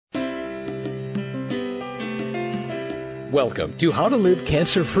Welcome to How to Live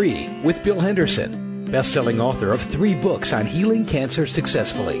Cancer-Free with Bill Henderson, best-selling author of 3 books on healing cancer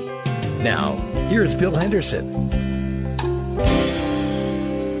successfully. Now, here's Bill Henderson.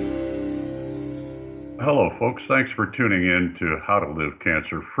 Hello, folks. Thanks for tuning in to How to Live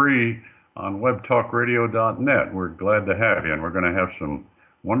Cancer-Free on webtalkradio.net. We're glad to have you, and we're going to have some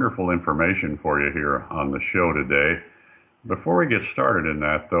wonderful information for you here on the show today. Before we get started in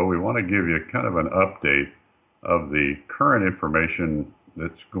that, though, we want to give you kind of an update of the current information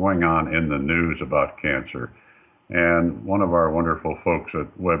that's going on in the news about cancer. And one of our wonderful folks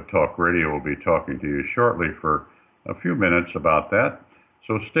at Web Talk Radio will be talking to you shortly for a few minutes about that.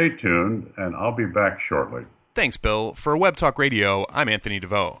 So stay tuned, and I'll be back shortly. Thanks, Bill. For Web Talk Radio, I'm Anthony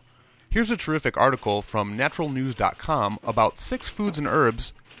DeVoe. Here's a terrific article from naturalnews.com about 6 foods and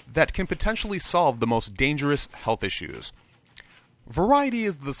herbs that can potentially solve the most dangerous health issues. Variety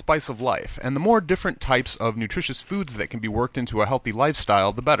is the spice of life, and the more different types of nutritious foods that can be worked into a healthy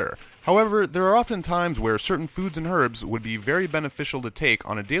lifestyle, the better. However, there are often times where certain foods and herbs would be very beneficial to take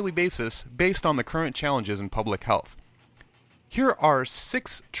on a daily basis based on the current challenges in public health. Here are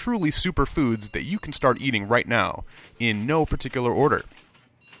 6 truly superfoods that you can start eating right now, in no particular order.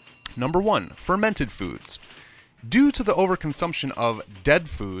 Number 1, fermented foods. Due to the overconsumption of dead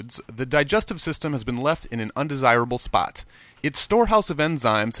foods, the digestive system has been left in an undesirable spot. Its storehouse of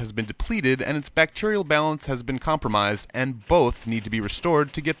enzymes has been depleted and its bacterial balance has been compromised, and both need to be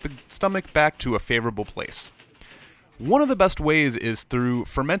restored to get the stomach back to a favorable place. One of the best ways is through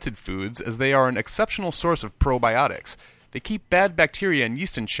fermented foods, as they are an exceptional source of probiotics. They keep bad bacteria and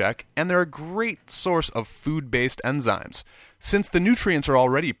yeast in check, and they're a great source of food-based enzymes. Since the nutrients are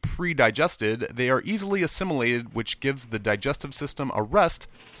already pre-digested, they are easily assimilated, which gives the digestive system a rest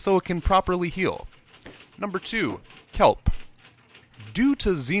so it can properly heal. Number 2, kelp. Due to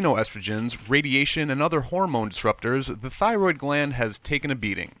xenoestrogens, radiation, and other hormone disruptors, the thyroid gland has taken a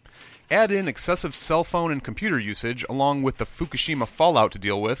beating. Add in excessive cell phone and computer usage, along with the Fukushima fallout to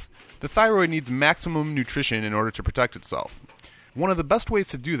deal with, the thyroid needs maximum nutrition in order to protect itself. One of the best ways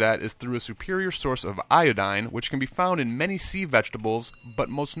to do that is through a superior source of iodine, which can be found in many sea vegetables, but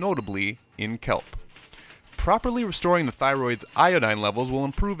most notably in kelp. Properly restoring the thyroid's iodine levels will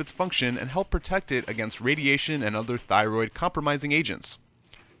improve its function and help protect it against radiation and other thyroid-compromising agents.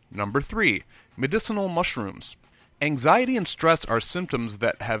 Number 3, medicinal mushrooms. Anxiety and stress are symptoms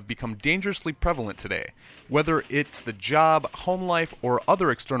that have become dangerously prevalent today. Whether it's the job, home life, or other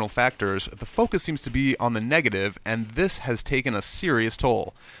external factors, the focus seems to be on the negative, and this has taken a serious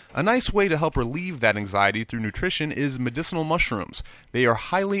toll. A nice way to help relieve that anxiety through nutrition is medicinal mushrooms. They are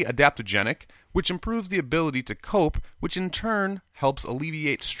highly adaptogenic, which improves the ability to cope, which in turn helps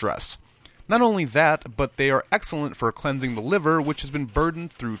alleviate stress. Not only that, but they are excellent for cleansing the liver, which has been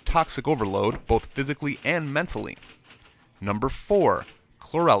burdened through toxic overload, both physically and mentally. Number 4,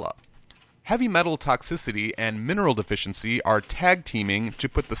 chlorella. Heavy metal toxicity and mineral deficiency are tag teaming to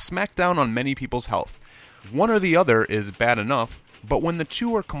put the smackdown on many people's health. One or the other is bad enough, but when the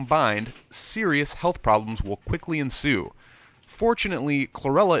two are combined, serious health problems will quickly ensue. Fortunately,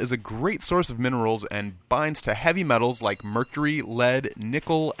 chlorella is a great source of minerals and binds to heavy metals like mercury, lead,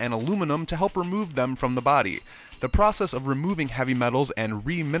 nickel, and aluminum to help remove them from the body. The process of removing heavy metals and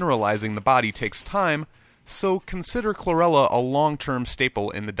remineralizing the body takes time, so consider chlorella a long-term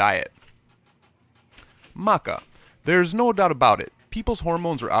staple in the diet. Maca. There's no doubt about it. People's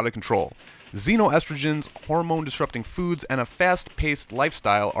hormones are out of control. Xenoestrogens, hormone-disrupting foods, and a fast-paced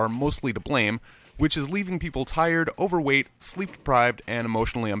lifestyle are mostly to blame, which is leaving people tired, overweight, sleep-deprived, and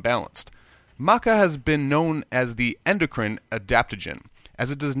emotionally unbalanced. Maca has been known as the endocrine adaptogen,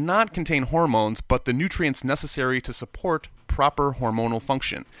 as it does not contain hormones but the nutrients necessary to support proper hormonal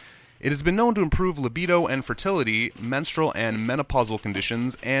function. It has been known to improve libido and fertility, menstrual and menopausal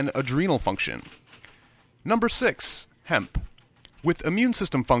conditions, and adrenal function. Number 6, hemp. With immune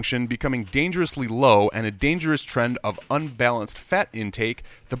system function becoming dangerously low and a dangerous trend of unbalanced fat intake,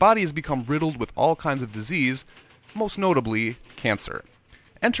 the body has become riddled with all kinds of disease, most notably cancer.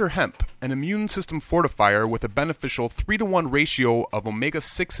 Enter hemp, an immune system fortifier with a beneficial 3-to-1 ratio of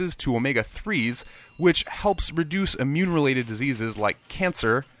omega-6s to omega-3s, which helps reduce immune-related diseases like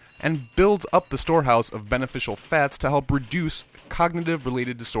cancer and builds up the storehouse of beneficial fats to help reduce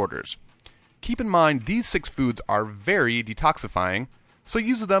cognitive-related disorders. Keep in mind, these 6 foods are very detoxifying, so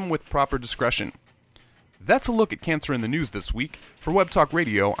use them with proper discretion. That's a look at cancer in the news this week. For Web Talk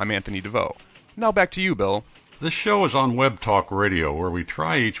Radio, I'm Anthony DeVoe. Now back to you, Bill. This show is on Web Talk Radio, where we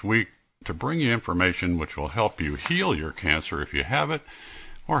try each week to bring you information which will help you heal your cancer if you have it,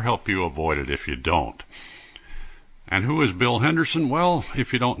 or help you avoid it if you don't. And who is Bill Henderson? Well,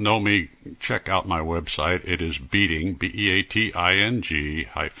 if you don't know me, check out my website. It is beating, BEATING,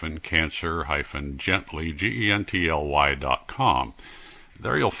 -cancer-gently, GENTLY.com.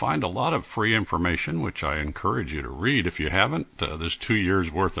 There you'll find a lot of free information, which I encourage you to read if you haven't. There's 2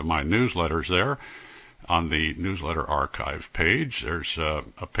 years' worth of my newsletters there on the newsletter archive page. There's a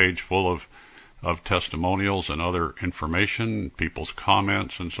page full of testimonials and other information, people's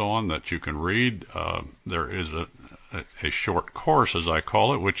comments and so on that you can read. There is a short course, as I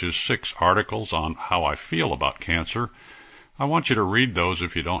call it, which is 6 articles on how I feel about cancer. I want you to read those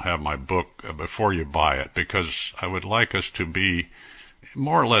if you don't have my book before you buy it, because I would like us to be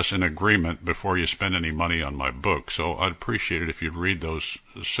more or less in agreement before you spend any money on my book. So I'd appreciate it if you'd read those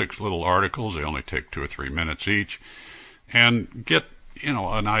 6 little articles. They only take 2 or 3 minutes each, and get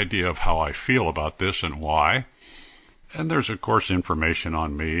an idea of how I feel about this and why. And there's, of course, information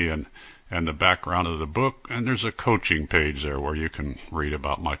on me and the background of the book, and there's a coaching page there where you can read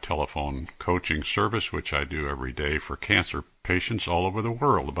about my telephone coaching service, which I do every day for cancer patients all over the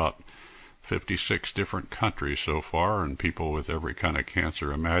world, about 56 different countries so far, and people with every kind of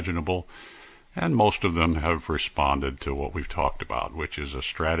cancer imaginable. And most of them have responded to what we've talked about, which is a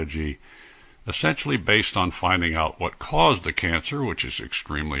strategy essentially based on finding out what caused the cancer, which is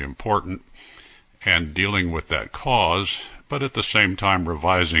extremely important, and dealing with that cause, but at the same time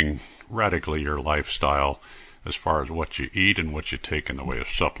revising radically your lifestyle as far as what you eat and what you take in the way of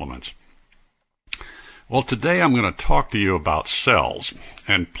supplements. Well, today I'm going to talk to you about cells,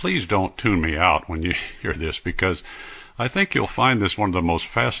 and please don't tune me out when you hear this, because I think you'll find this one of the most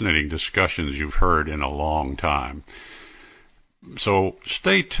fascinating discussions you've heard in a long time. So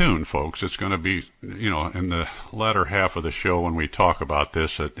stay tuned, folks. It's going to be, in the latter half of the show when we talk about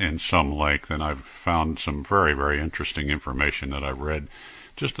this in some length, and I've found some very, very interesting information that I've read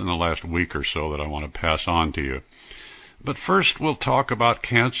just in the last week or so that I want to pass on to you. But first, we'll talk about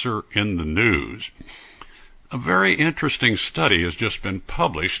cancer in the news. A very interesting study has just been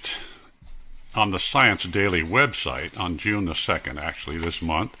published on the Science Daily website on June the 2nd, actually this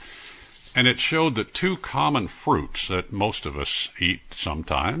month, and it showed that 2 common fruits that most of us eat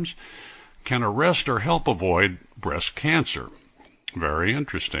sometimes can arrest or help avoid breast cancer. Very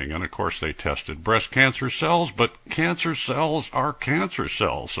interesting. And of course they tested breast cancer cells, but cancer cells are cancer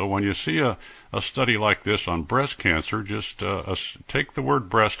cells. So when you see a study like this on breast cancer, just take the word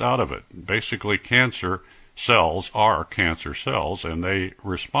breast out of it. Basically, cancer cells are cancer cells, and they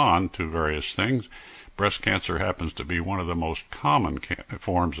respond to various things. Breast cancer happens to be one of the most common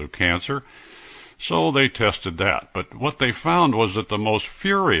forms of cancer, so they tested that. But what they found was that the most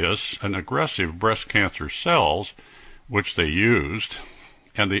furious and aggressive breast cancer cells, which they used,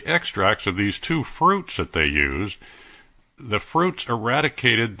 and the extracts of these 2 fruits that they used, the fruits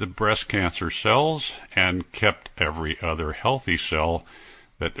eradicated the breast cancer cells and kept every other healthy cell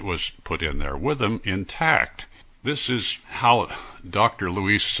that was put in there with them intact. This is how Dr.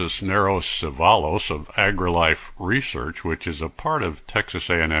 Luis Cisneros-Cevallos of AgriLife Research, which is a part of Texas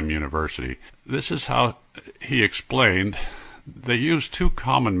A&M University, this is how he explained they use 2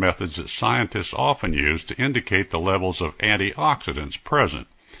 common methods that scientists often use to indicate the levels of antioxidants present.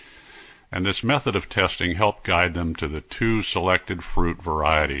 And this method of testing helped guide them to the 2 selected fruit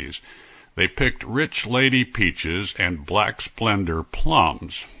varieties. They picked Rich Lady peaches and Black Splendor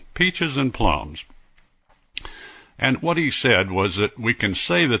plums, peaches and plums. And what he said was that we can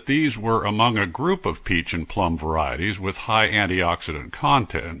say that these were among a group of peach and plum varieties with high antioxidant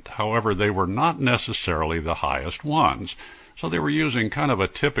content. However, they were not necessarily the highest ones. So they were using kind of a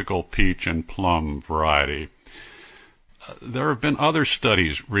typical peach and plum variety. There have been other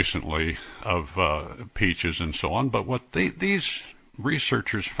studies recently of peaches and so on, but what these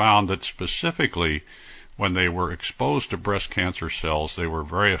researchers found that specifically when they were exposed to breast cancer cells, they were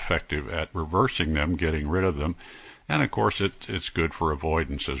very effective at reversing them, getting rid of them, and of course it's good for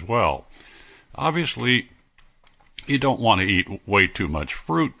avoidance as well. Obviously, you don't want to eat way too much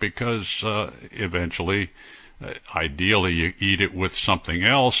fruit because eventually, ideally, you eat it with something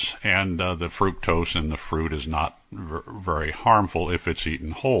else, and the fructose in the fruit is not very harmful if it's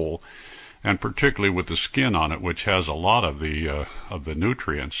eaten whole, and particularly with the skin on it, which has a lot of the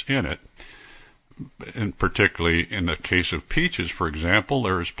nutrients in it. And particularly in the case of peaches, for example,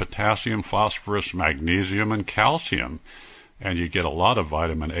 there's potassium, phosphorus, magnesium, and calcium, and you get a lot of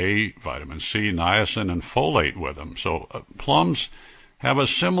vitamin A, vitamin C, niacin, and folate with them. So plums have a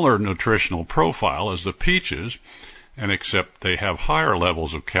similar nutritional profile as the peaches, and except they have higher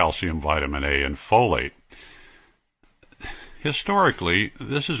levels of calcium, vitamin A, and folate. historically,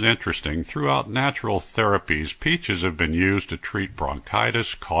 this is interesting, throughout natural therapies, peaches have been used to treat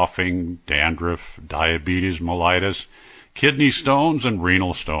bronchitis, coughing, dandruff, diabetes mellitus, kidney stones, and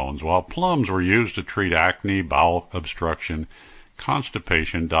renal stones, while plums were used to treat acne, bowel obstruction,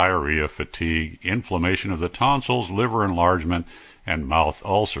 constipation, diarrhea, fatigue, inflammation of the tonsils, liver enlargement, and mouth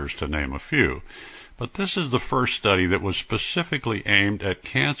ulcers, to name a few. But this is the first study that was specifically aimed at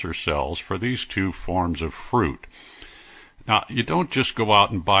cancer cells for these two forms of fruit. Now, you don't just go out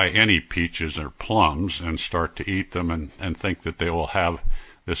and buy any peaches or plums and start to eat them and think that they will have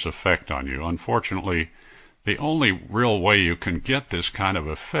this effect on you. Unfortunately, the only real way you can get this kind of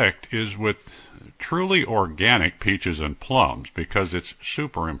effect is with truly organic peaches and plums, because it's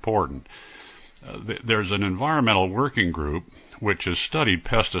super important. There's an environmental working group which has studied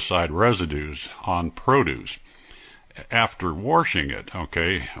pesticide residues on produce after washing it,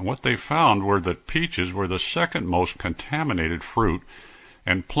 okay? And what they found were that peaches were the second most contaminated fruit,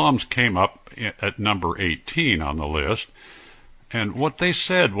 and plums came up at number 18 on the list. And what they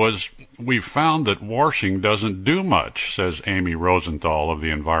said was, "We found that washing doesn't do much," says Amy Rosenthal of the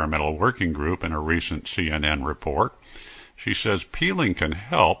Environmental Working Group in a recent CNN report. She says peeling can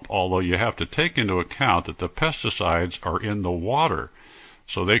help, although you have to take into account that the pesticides are in the water,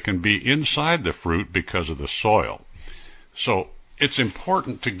 so they can be inside the fruit because of the soil. So it's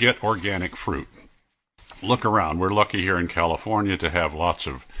important to get organic fruit. Look around. We're lucky here in California to have lots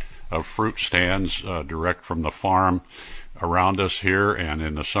of fruit stands direct from the farm around us here, and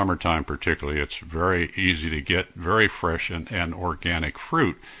in the summertime particularly, it's very easy to get very fresh and organic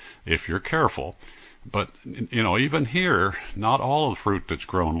fruit if you're careful. But, you know, even here, not all of the fruit that's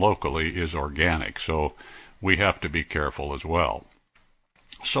grown locally is organic, so we have to be careful as well.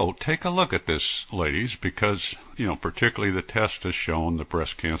 So take a look at this, ladies, because, you know, particularly the test has shown that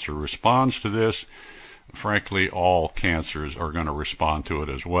breast cancer responds to this. Frankly, all cancers are going to respond to it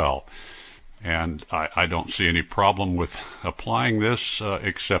as well. And I don't see any problem with applying this,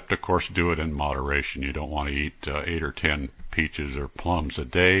 except, of course, do it in moderation. You don't want to eat 8 or 10 peaches or plums a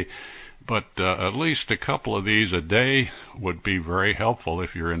day, but at least a couple of these a day would be very helpful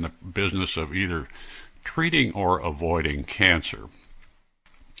if you're in the business of either treating or avoiding cancer.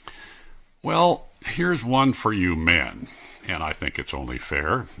 Well, here's one for you men, and I think it's only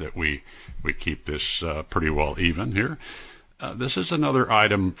fair that we keep this pretty well even here. This is another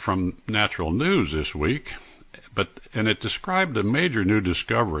item from Natural News this week, and it described a major new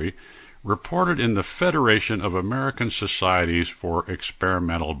discovery reported in the Federation of American Societies for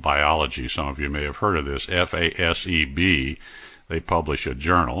Experimental Biology. Some of you may have heard of this, FASEB. They publish a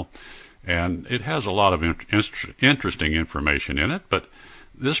journal, and it has a lot of interesting information in it, but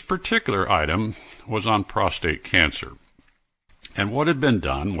this particular item was on prostate cancer. And what had been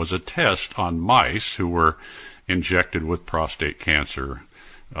done was a test on mice who were injected with prostate cancer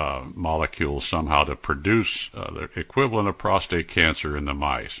molecules somehow to produce the equivalent of prostate cancer in the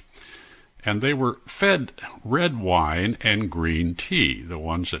mice. And they were fed red wine and green tea, the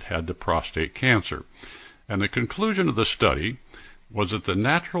ones that had the prostate cancer. And the conclusion of the study was that the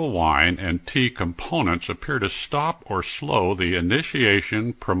natural wine and tea components appear to stop or slow the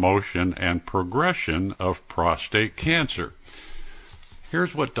initiation, promotion, and progression of prostate cancer.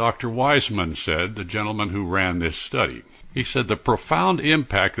 Here's what Dr. Wiseman said, the gentleman who ran this study. He said the profound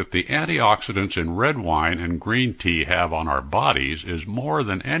impact that the antioxidants in red wine and green tea have on our bodies is more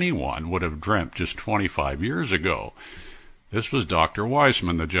than anyone would have dreamt just 25 years ago. This was Dr.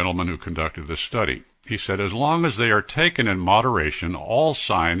 Wiseman, the gentleman who conducted this study. He said, as long as they are taken in moderation, all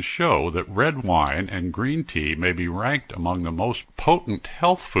signs show that red wine and green tea may be ranked among the most potent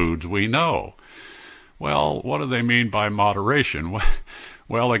health foods we know. Well, what do they mean by moderation?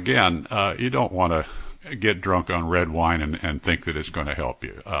 Well, again, you don't want to get drunk on red wine and think that it's going to help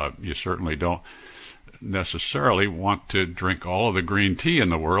you. You certainly don't necessarily want to drink all of the green tea in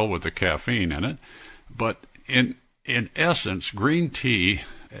the world with the caffeine in it. But in essence, green tea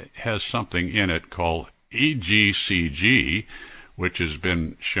has something in it called EGCG, which has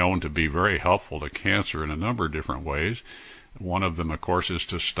been shown to be very helpful to cancer in a number of different ways. One of them, of course, is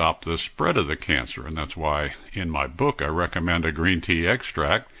to stop the spread of the cancer, and that's why in my book I recommend a green tea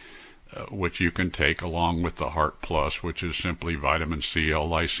extract, which you can take along with the Heart Plus, which is simply vitamin C,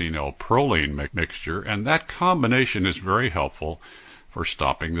 L-lysine, L-proline mixture, and that combination is very helpful for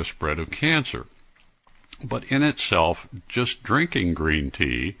stopping the spread of cancer. But in itself, just drinking green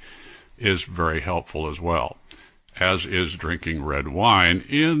tea is very helpful as well, as is drinking red wine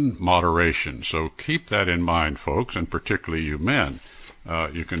in moderation. So keep that in mind, folks, and particularly you men.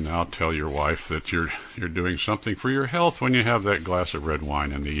 You can now tell your wife that you're doing something for your health when you have that glass of red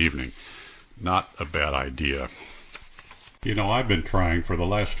wine in the evening. Not a bad idea. You know, I've been trying for the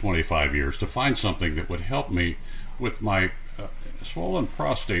last 25 years to find something that would help me with my swollen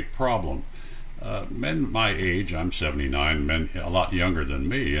prostate problem. Men my age, I'm 79, men a lot younger than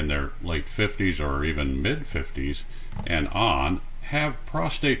me, in their late 50s or even mid-50s and on, have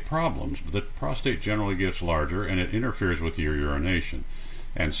prostate problems. The prostate generally gets larger and it interferes with your urination,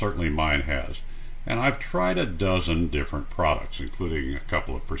 and certainly mine has. And I've tried a dozen different products, including a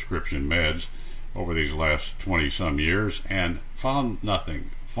couple of prescription meds, over these last 20-some years, and found nothing.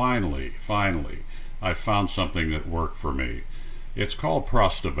 Finally, I found something that worked for me. It's called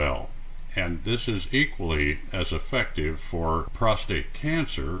Prostabel, and this is equally as effective for prostate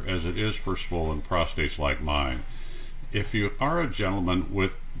cancer as it is for swollen prostates like mine. If you are a gentleman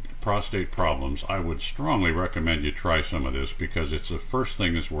with prostate problems, I would strongly recommend you try some of this because it's the first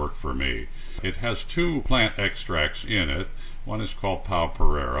thing that's worked for me. It has 2 plant extracts in it. One is called Pau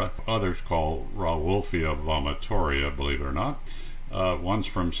Pereira, others called Rauwolfia vomitoria, believe it or not. One's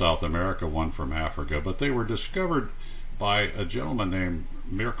from South America, one from Africa, but they were discovered by a gentleman named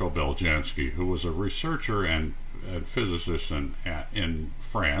Mirko Beljanski, who was a researcher and physicist in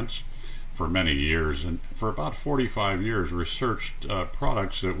France for many years, and for about 45 years researched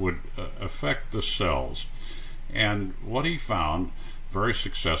products that would affect the cells. And what he found very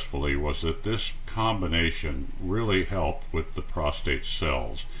successfully was that this combination really helped with the prostate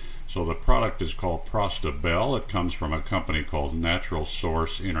cells. So the product is called Prostabel. It comes from a company called Natural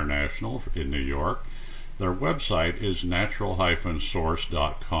Source International in New York. Their website is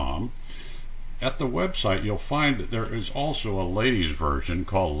natural-source.com. At the website you'll find that there is also a ladies' version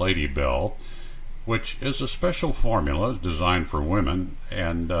called Lady Bell, which is a special formula designed for women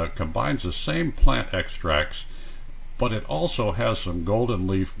and combines the same plant extracts, but it also has some golden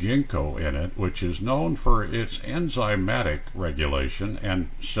leaf ginkgo in it, which is known for its enzymatic regulation and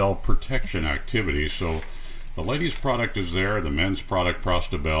cell protection activities. So the ladies' product is there, the men's product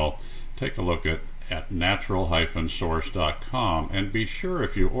Prostabel. Take a look at natural-source.com, and be sure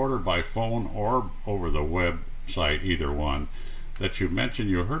if you order by phone or over the website, either one, that you mention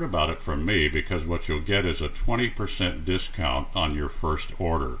you heard about it from me, because what you'll get is a 20% discount on your first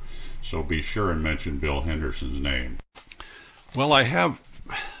order. So be sure and mention Bill Henderson's name. Well, I have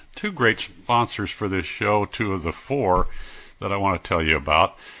 2 great sponsors for this show, 2 of the 4 that I want to tell you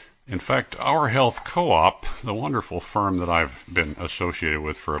about. In fact, Our Health Co-op, the wonderful firm that I've been associated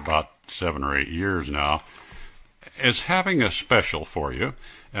with for about 7 or 8 years now, is having a special for you,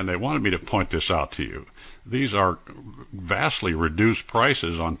 and they wanted me to point this out to you. These are vastly reduced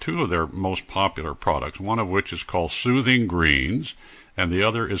prices on 2 of their most popular products, one of which is called Soothing Greens, and the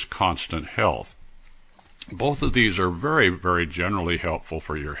other is Constant Health. Both of these are very, very generally helpful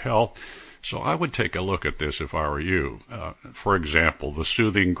for your health, so I would take a look at this if I were you. For example, the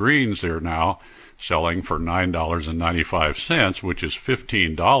Soothing Greens, they're now selling for $9.95, which is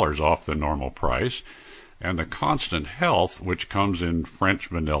 $15 off the normal price. And the Constant Health, which comes in French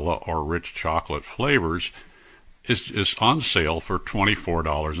vanilla or rich chocolate flavors, is on sale for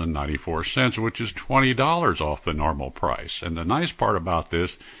 $24.94, which is $20 off the normal price. And the nice part about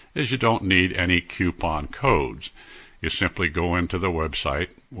this is you don't need any coupon codes. You simply go into the website,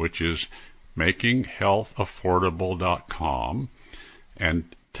 which is makinghealthaffordable.com,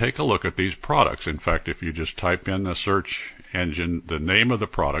 and take a look at these products. In fact, if you just type in the search engine the name of the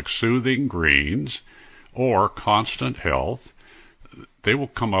product, Soothing Greens or Constant Health, they will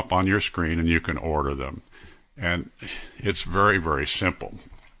come up on your screen and you can order them. And it's very, very simple.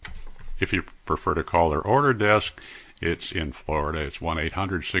 If you prefer to call their order desk, it's in Florida. It's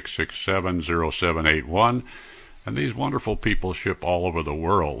 1-800-667-0781. And these wonderful people ship all over the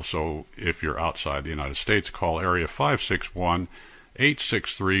world. So if you're outside the United States, call area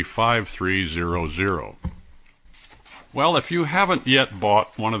 561-863-5300. Well, if you haven't yet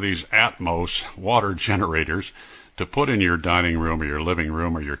bought one of these Atmos water generators to put in your dining room or your living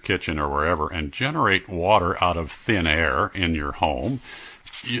room or your kitchen or wherever and generate water out of thin air in your home,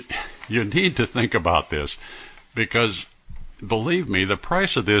 you need to think about this, because believe me, the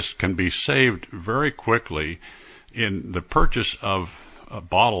price of this can be saved very quickly in the purchase of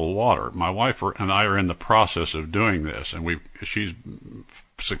bottled water. My wife and I are in the process of doing this, and she's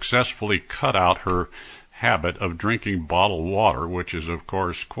successfully cut out her habit of drinking bottled water, which is, of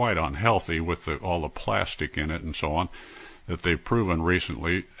course, quite unhealthy with all the plastic in it and so on that they've proven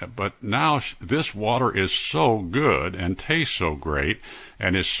recently. But now this water is so good and tastes so great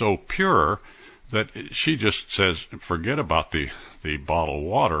and is so pure that she just says, forget about the bottled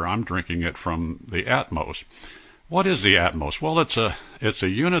water. I'm drinking it from the Atmos. What is the Atmos? Well, it's a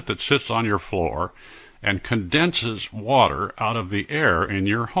unit that sits on your floor and condenses water out of the air in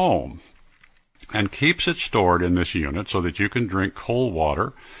your home. and keeps it stored in this unit so that you can drink cold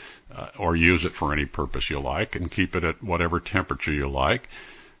water or use it for any purpose you like and keep it at whatever temperature you like.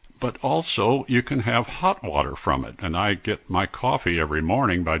 But also you can have hot water from it. And I get my coffee every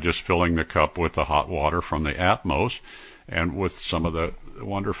morning by just filling the cup with the hot water from the Atmos and with some of the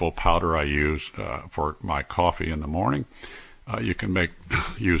wonderful powder I use for my coffee in the morning. You can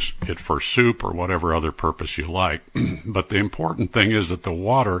use it for soup or whatever other purpose you like. But the important thing is that the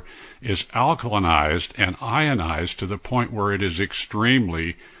water is alkalinized and ionized to the point where it is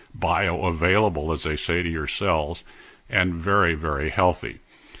extremely bioavailable, as they say, to your cells, and very, very healthy.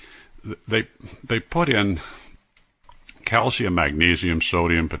 They put in calcium, magnesium,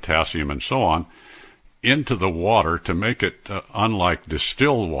 sodium, potassium, and so on into the water to make it unlike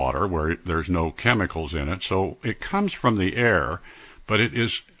distilled water where there's no chemicals in it. So it comes from the air, but it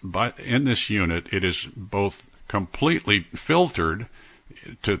is in this unit it is both completely filtered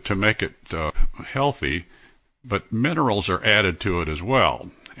to make it healthy, but minerals are added to it as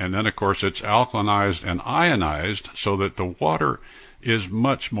well. And then, of course, it's alkalinized and ionized so that the water is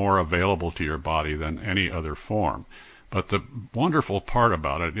much more available to your body than any other form. But the wonderful part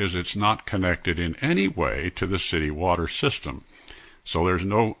about it is it's not connected in any way to the city water system. So there's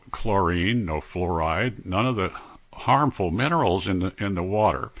no chlorine, no fluoride, none of the harmful minerals in the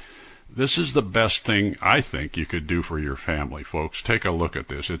water. This is the best thing I think you could do for your family, folks. Take a look at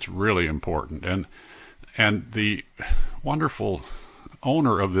this. It's really important. And the wonderful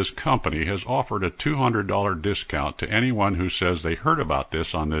owner of this company has offered a $200 discount to anyone who says they heard about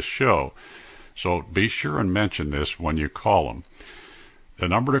this on this show. So be sure and mention this when you call them. The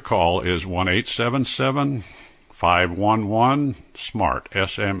number to call is 1-877-511-SMART,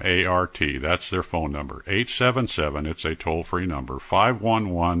 S-M-A-R-T. That's their phone number. 877, it's a toll-free number,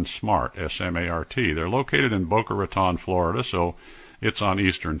 511-SMART, S-M-A-R-T. They're located in Boca Raton, Florida, so it's on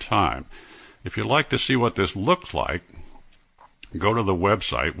Eastern Time. If you'd like to see what this looks like, go to the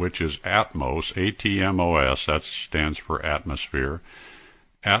website, which is Atmos, A-T-M-O-S, that stands for atmosphere,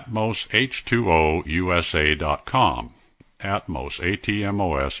 AtmosH2OUSA.com. Atmos,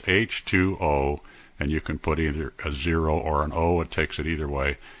 A-T-M-O-S, H2O, and you can put either a 0 or an O. It takes it either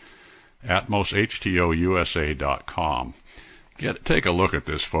way. AtmosH2OUSA.com. Take a look at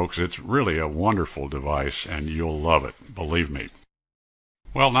this, folks. It's really a wonderful device, and you'll love it, believe me.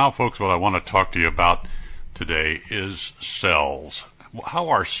 Well, now, folks, what I want to talk to you about today is cells. How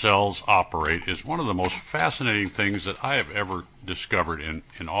our cells operate is one of the most fascinating things that I have ever discovered in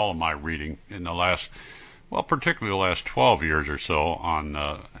all of my reading in the last, well, particularly the last 12 years or so on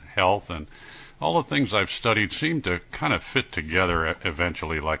health, and all the things I've studied seem to kind of fit together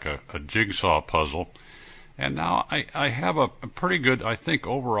eventually like a jigsaw puzzle. And now I have a pretty good, I think,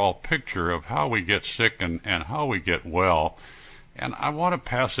 overall picture of how we get sick and how we get well. And I want to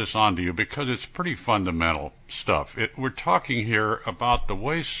pass this on to you because it's pretty fundamental stuff. We're talking here about the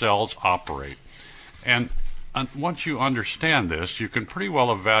way cells operate. And once you understand this, you can pretty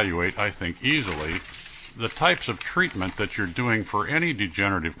well evaluate, I think, easily the types of treatment that you're doing for any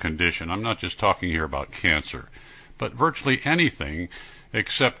degenerative condition. I'm not just talking here about cancer, but virtually anything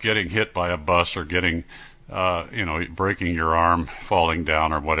except getting hit by a bus or getting, breaking your arm, falling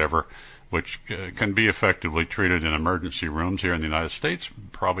down or whatever, which can be effectively treated in emergency rooms here in the United States,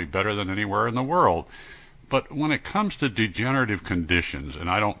 probably better than anywhere in the world. But when it comes to degenerative conditions, and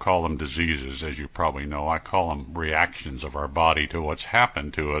I don't call them diseases, as you probably know, I call them reactions of our body to what's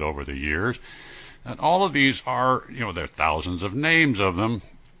happened to it over the years. And all of these are, there are thousands of names of them,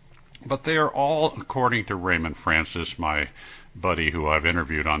 but they are all, according to Raymond Francis, my buddy who I've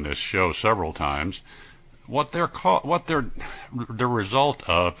interviewed on this show several times, the result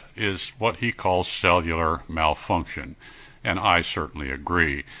of is what he calls cellular malfunction, and I certainly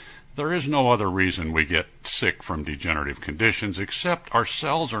agree. There is no other reason we get sick from degenerative conditions except our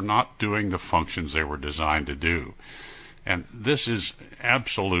cells are not doing the functions they were designed to do. And this is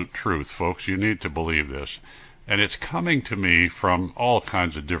absolute truth, folks. You need to believe this. And it's coming to me from all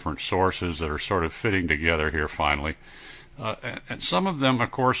kinds of different sources that are sort of fitting together here finally. And some of them,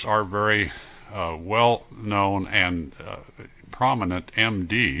 of course, are very well-known and prominent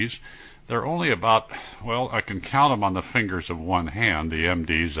MDs. There are only about, I can count them on the fingers of one hand, the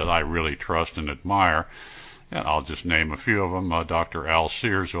MDs that I really trust and admire. And I'll just name a few of them. Dr. Al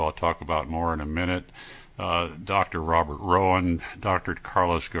Sears, who I'll talk about more in a minute, Dr. Robert Rowan, Dr.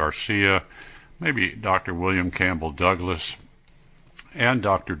 Carlos Garcia, maybe Dr. William Campbell Douglas, and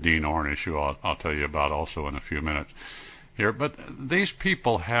Dr. Dean Ornish, who I'll tell you about also in a few minutes here. But these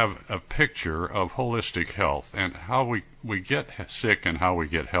people have a picture of holistic health and how we get sick and how we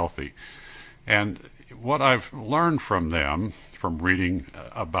get healthy. And what I've learned from them, from reading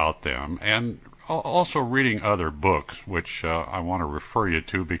about them, and also reading other books, which I want to refer you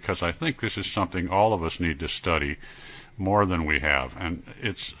to because I think this is something all of us need to study more than we have. And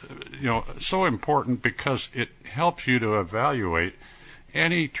it's so important because it helps you to evaluate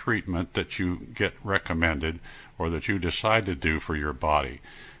any treatment that you get recommended or that you decide to do for your body.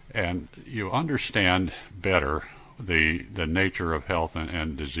 And you understand better the nature of health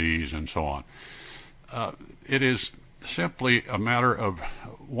and disease and so on. It is simply a matter of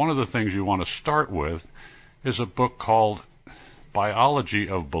one of the things you want to start with is a book called Biology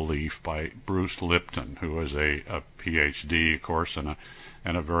of Belief by Bruce Lipton, who is a PhD, of course, and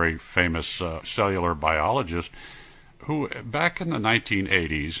a very famous cellular biologist who back in the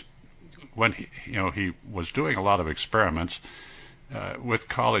 1980s, when he was doing a lot of experiments with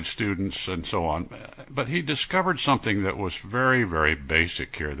college students and so on, but he discovered something that was very, very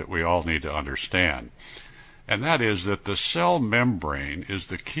basic here that we all need to understand. And that is that the cell membrane is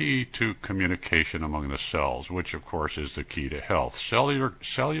the key to communication among the cells, which of course is the key to health.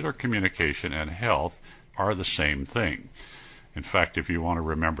 Cellular communication and health are the same thing. In fact, if you want to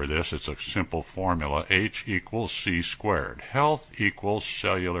remember this, it's a simple formula, H equals C squared. Health equals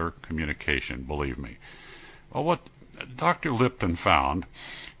cellular communication, believe me. Well, what Dr. Lipton found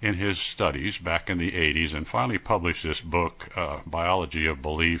in his studies back in the 80s and finally published this book, Biology of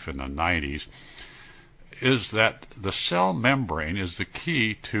Belief, in the 90s, is that the cell membrane is the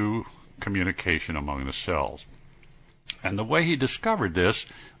key to communication among the cells. And the way he discovered this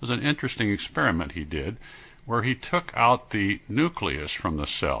was an interesting experiment he did, where he took out the nucleus from the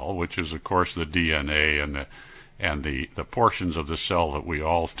cell, which is, of course, the DNA and the portions of the cell that we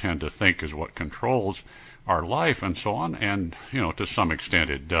all tend to think is what controls our life and so on, and to some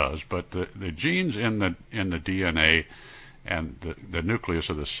extent it does. But the genes in the DNA and the nucleus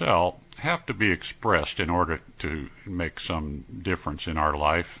of the cell have to be expressed in order to make some difference in our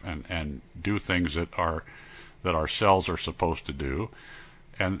life and do things that our cells are supposed to do.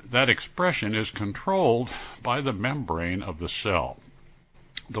 And that expression is controlled by the membrane of the cell.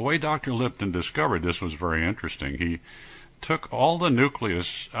 The way Dr. Lipton discovered this was very interesting. He took all the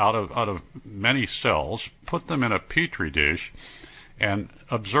nucleus out of many cells, put them in a petri dish, and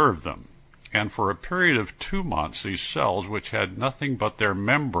observed them. And for a period of 2 months, these cells, which had nothing but their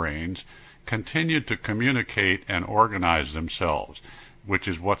membranes, continued to communicate and organize themselves, which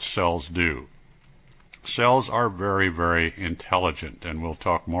is what cells do. Cells are very, very intelligent, and we'll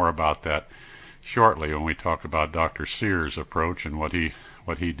talk more about that shortly when we talk about Dr. Sears' approach and what he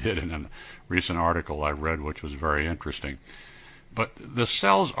did in a recent article I read, which was very interesting. But the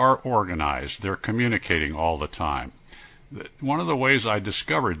cells are organized. They're communicating all the time. One of the ways I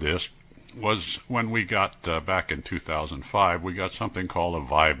discovered this was when we got, back in 2005, we got something called a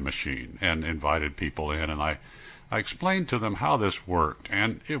Vibe machine and invited people in, and I explained to them how this worked,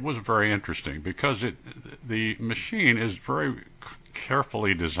 and it was very interesting because the machine is very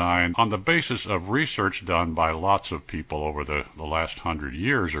carefully designed on the basis of research done by lots of people over the last 100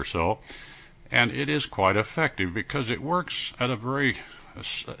 years or so, and it is quite effective because it works at a very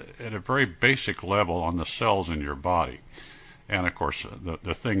basic level on the cells in your body. And of course,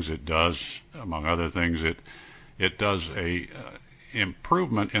 the things it does, among other things, it does a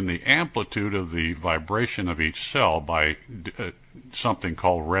improvement in the amplitude of the vibration of each cell by something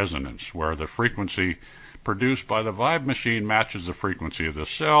called resonance, where the frequency produced by the Vibe machine matches the frequency of the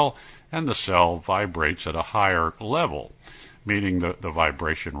cell, and the cell vibrates at a higher level, meaning the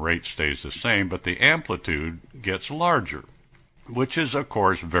vibration rate stays the same, but the amplitude gets larger, which is, of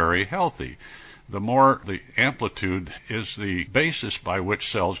course, very healthy. The more the amplitude is the basis by which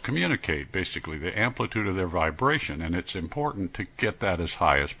cells communicate, basically the amplitude of their vibration, and it's important to get that as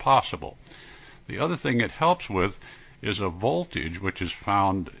high as possible. The other thing it helps with is a voltage which is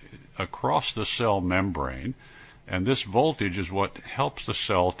found across the cell membrane, and this voltage is what helps the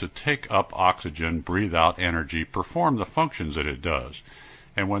cell to take up oxygen, breathe out energy, perform the functions that it does.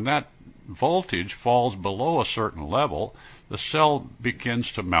 And when that voltage falls below a certain level, the cell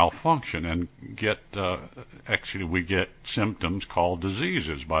begins to malfunction and we get symptoms called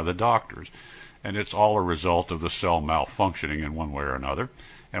diseases by the doctors. And it's all a result of the cell malfunctioning in one way or another.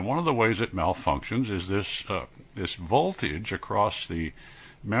 And one of the ways it malfunctions is this voltage across the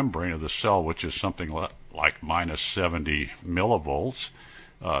membrane of the cell, which is something like minus 70 millivolts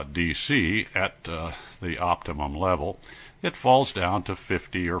DC at the optimum level. It falls down to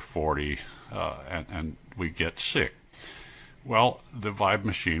 50 or 40, and we get sick. Well, the Vibe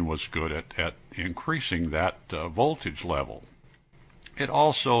machine was good at increasing that voltage level. It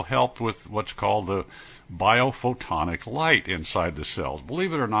also helped with what's called the biophotonic light inside the cells.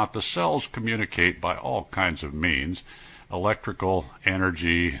 Believe it or not, the cells communicate by all kinds of means. electrical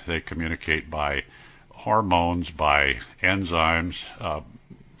energy. They communicate by hormones, by enzymes.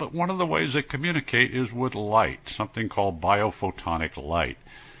 But one of the ways they communicate is with light, something called biophotonic light,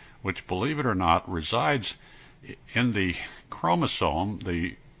 which, believe it or not, resides in the chromosome,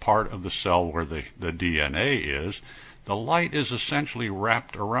 the part of the cell where the DNA is. The light is essentially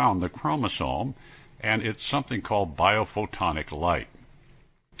wrapped around the chromosome, and it's something called biophotonic light.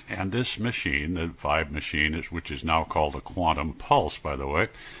 And this machine, the Vibe machine, which is now called the Quantum Pulse, by the way,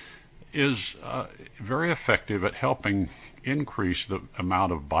 is very effective at helping increase the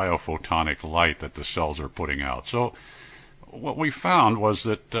amount of biophotonic light that the cells are putting out. So what we found was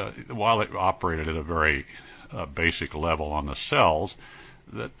that while it operated at a very basic level on the cells,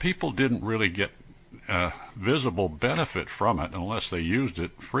 that people didn't really get visible benefit from it unless they used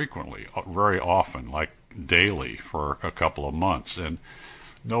it frequently, very often, like daily for a couple of months. And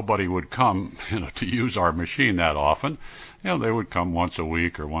nobody would come, to use our machine that often. They would come once a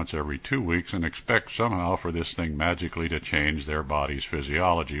week or once every 2 weeks and expect somehow for this thing magically to change their body's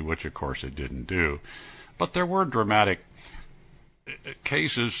physiology, which of course it didn't do. But there were dramatic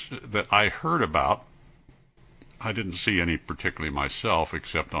cases that I heard about. I didn't see any particularly myself,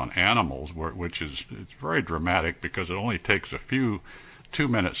 except on animals, it's very dramatic because it only takes a few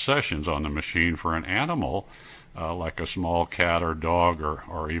 2-minute sessions on the machine for an animal, like a small cat or dog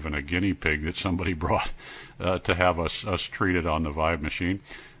or even a guinea pig that somebody brought to have us treated on the Vibe machine.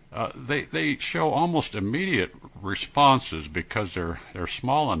 They show almost immediate responses because they're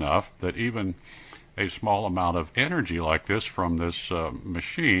small enough that even a small amount of energy like this from this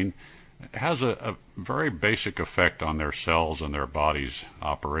machine has a very basic effect on their cells and their body's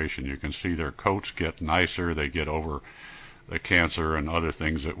operation. You can see their coats get nicer, they get over the cancer and other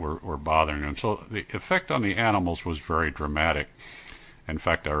things that were bothering them. So the effect on the animals was very dramatic. In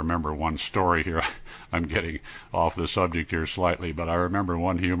fact, I remember one story here. I'm getting off the subject here slightly, but I remember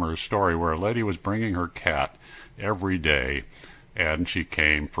one humorous story where a lady was bringing her cat every day, and she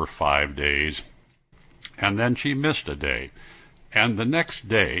came for 5 days, and then she missed a day. And the next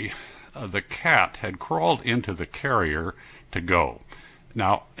day, the cat had crawled into the carrier to go.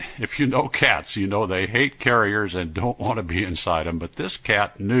 Now, if you know cats, you know they hate carriers and don't want to be inside them, but this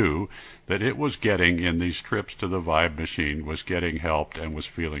cat knew that it was getting, in these trips to the Vibe machine, was getting helped and was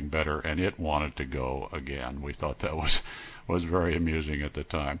feeling better, and it wanted to go again. We thought that was very amusing at the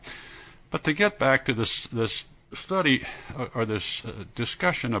time. But to get back to this study, or this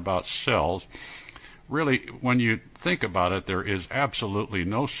discussion about cells, really, when you think about it, there is absolutely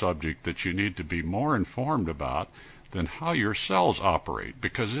no subject that you need to be more informed about than how your cells operate,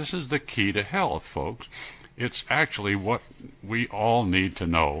 because this is the key to health, folks. It's actually what we all need to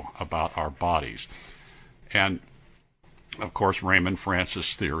know about our bodies. And, of course, Raymond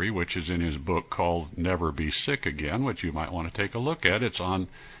Francis' theory, which is in his book called Never Be Sick Again, which you might want to take a look at. It's on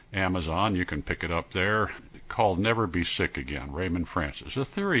Amazon. You can pick it up there, called Never Be Sick Again, Raymond Francis. The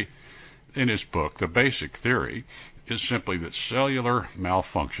theory in his book, the basic theory, is simply that cellular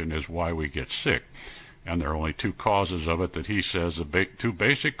malfunction is why we get sick. And there are only two causes of it that he says. The two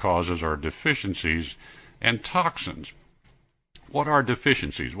basic causes are deficiencies and toxins. What are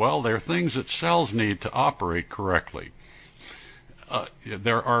deficiencies? Well, they're things that cells need to operate correctly.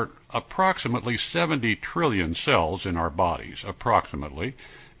 There are approximately 70 trillion cells in our bodies, approximately,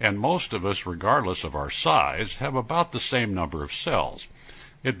 and most of us, regardless of our size, have about the same number of cells.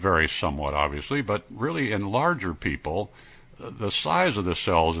 It varies somewhat, obviously, but really in larger people, the size of the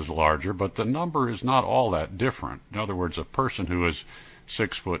cells is larger, but the number is not all that different. In other words, a person who is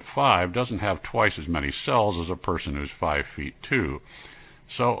 6'5" doesn't have twice as many cells as a person who's 5'2".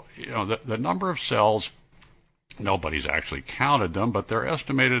 So, the number of cells, nobody's actually counted them, but they're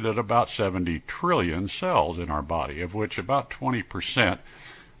estimated at about 70 trillion cells in our body, of which about 20%,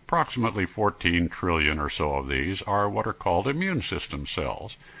 approximately 14 trillion or so of these, are what are called immune system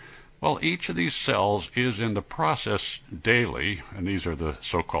cells. Well, each of these cells is in the process daily, and these are the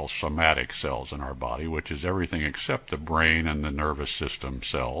so-called somatic cells in our body, which is everything except the brain and the nervous system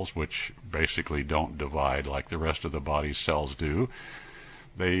cells, which basically don't divide like the rest of the body's cells do.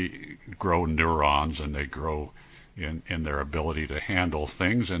 They grow neurons and they grow in their ability to handle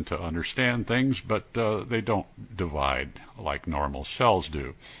things and to understand things, but they don't divide like normal cells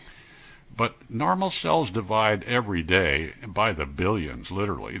do. But normal cells divide every day by the billions,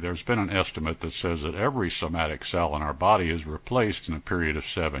 literally. There's been an estimate that says that every somatic cell in our body is replaced in a period of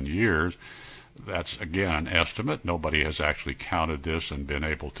 7 years. That's, again, an estimate. Nobody has actually counted this and been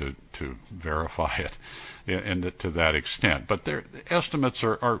able to verify it to that extent. But the estimates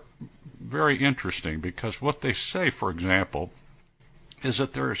are very interesting because what they say, for example, is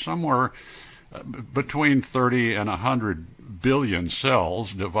that there are somewhere between 30 and 100 billion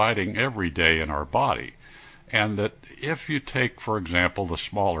cells dividing every day in our body. And that if you take, for example, the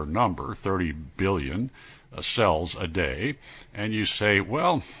smaller number, 30 billion cells a day, and you say,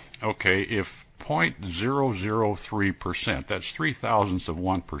 well, okay, if 0.003%, that's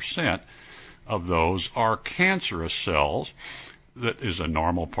 0.003% of those are cancerous cells, that is a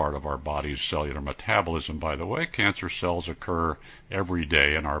normal part of our body's cellular metabolism, by the way. Cancer cells occur every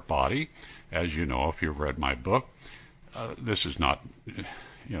day in our body. As you know, if you've read my book, this is not,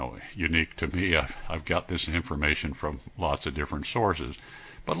 unique to me. I've got this information from lots of different sources.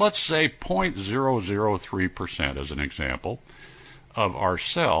 But let's say 0.003% as an example of our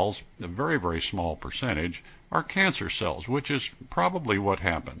cells, a very, very small percentage, are cancer cells, which is probably what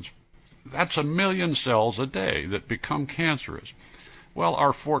happens. That's 1 million cells a day that become cancerous. Well,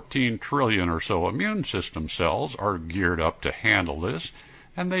 our 14 trillion or so immune system cells are geared up to handle this,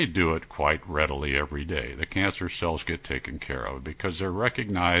 and they do it quite readily every day. The cancer cells get taken care of because they're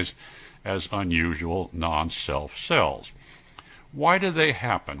recognized as unusual non-self cells. Why do they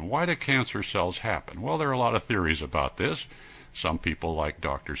happen? Why do cancer cells happen? Well, there are a lot of theories about this. Some people, like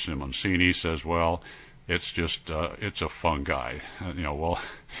Dr. Simoncini, says, well, it's just, it's a fungi.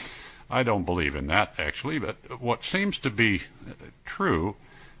 I don't believe in that, actually, but what seems to be true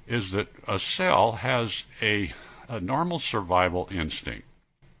is that a cell has a normal survival instinct.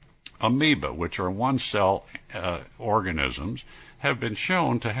 Amoeba, which are one-cell organisms, have been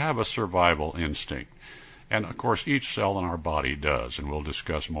shown to have a survival instinct. And, of course, each cell in our body does, and we'll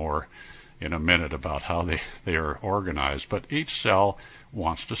discuss more in a minute about how they are organized. But each cell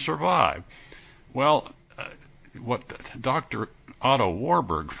wants to survive. Well, what Dr. Otto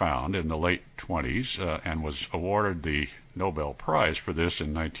Warburg found in the late 20s and was awarded the Nobel Prize for this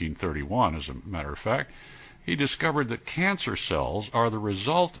in 1931, as a matter of fact, he discovered that cancer cells are the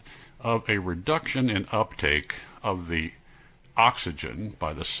result of a reduction in uptake of the oxygen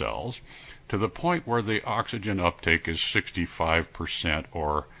by the cells to the point where the oxygen uptake is 65%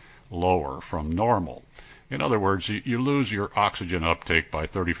 or lower from normal. In other words, you lose your oxygen uptake by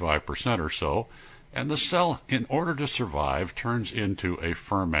 35% or so, and the cell, in order to survive, turns into a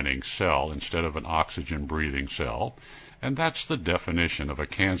fermenting cell instead of an oxygen-breathing cell. And that's the definition of a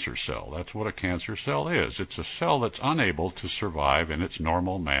cancer cell. That's what a cancer cell is. It's a cell that's unable to survive in its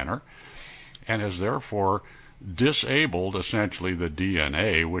normal manner and has therefore disabled, essentially, the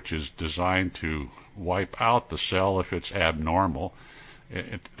DNA, which is designed to wipe out the cell if it's abnormal.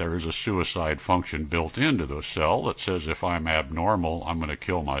 There is a suicide function built into the cell that says if I'm abnormal, I'm going to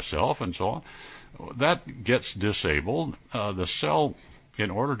kill myself, and so on. That gets disabled. The cell, in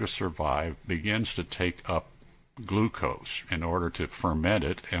order to survive, begins to take up glucose in order to ferment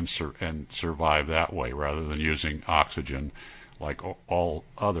it and survive that way, rather than using oxygen like all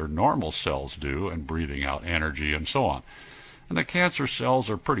other normal cells do and breathing out energy and so on. And the cancer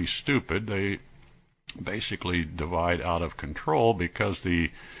cells are pretty stupid. They basically divide out of control because the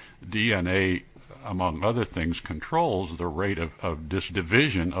DNA, among other things, controls the rate of this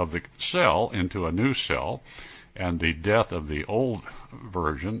division of the cell into a new cell, and the death of the old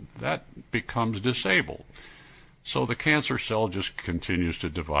version, that becomes disabled. So the cancer cell just continues to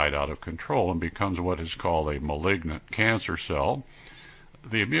divide out of control and becomes what is called a malignant cancer cell.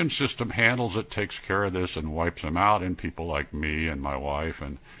 The immune system handles it, takes care of this, and wipes them out in people like me and my wife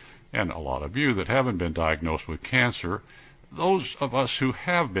and a lot of you that haven't been diagnosed with cancer. Those of us who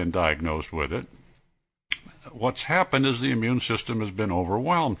have been diagnosed with it, what's happened is the immune system has been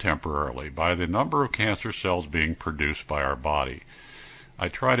overwhelmed temporarily by the number of cancer cells being produced by our body. I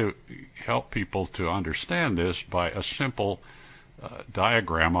try to help people to understand this by a simple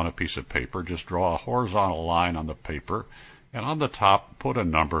diagram on a piece of paper. Just draw a horizontal line on the paper, and on the top put a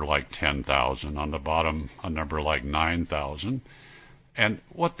number like 10,000, on the bottom a number like 9,000. And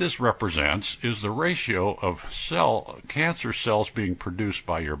what this represents is the ratio of cancer cells being produced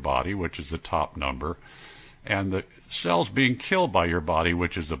by your body, which is the top number, and the cells being killed by your body,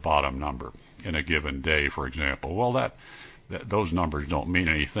 which is the bottom number in a given day, for example. Well, those numbers don't mean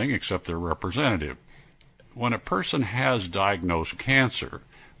anything except they're representative. When a person has diagnosed cancer,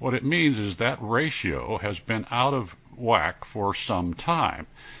 what it means is that ratio has been out of whack for some time,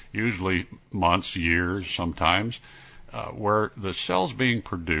 usually months, years, sometimes, where the cells being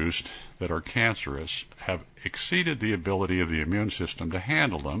produced that are cancerous have exceeded the ability of the immune system to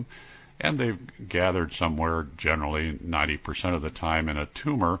handle them, and they've gathered somewhere, generally 90% of the time, in a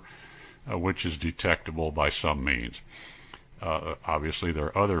tumor, which is detectable by some means. Obviously, there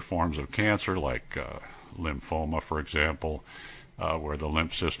are other forms of cancer, like lymphoma, for example, where the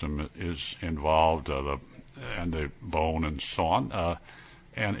lymph system is involved, and the bone and so on.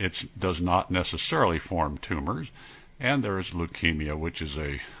 and it does not necessarily form tumors. And there is leukemia, which is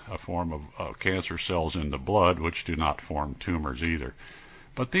a form of cancer cells in the blood, which do not form tumors either.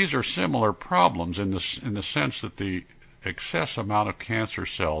 But these are similar problems in the sense that the excess amount of cancer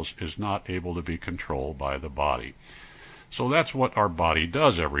cells is not able to be controlled by the body. So that's what our body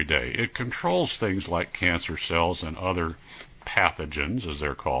does every day. It controls things like cancer cells and other pathogens, as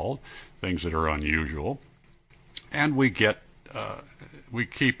they're called, things that are unusual. And we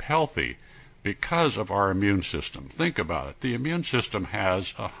keep healthy because of our immune system. Think about it. The immune system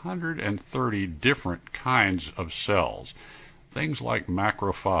has 130 different kinds of cells. Things like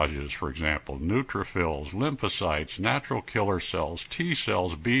macrophages, for example, neutrophils, lymphocytes, natural killer cells, T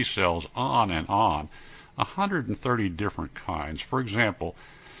cells, B cells, on and on. 130 different kinds. For example,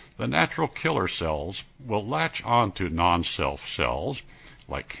 the natural killer cells will latch onto non-self cells,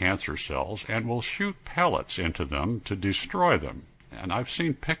 like cancer cells, and will shoot pellets into them to destroy them. And I've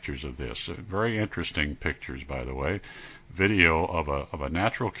seen pictures of this, very interesting pictures, by the way, video of a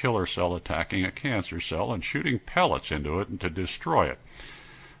natural killer cell attacking a cancer cell and shooting pellets into it to destroy it.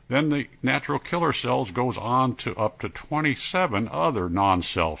 Then the natural killer cells goes on to up to 27 other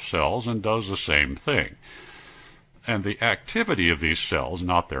non-self cells and does the same thing. And the activity of these cells,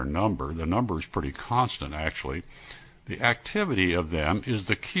 not their number, the number is pretty constant actually, the activity of them is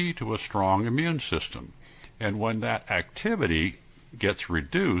the key to a strong immune system. And when that activity gets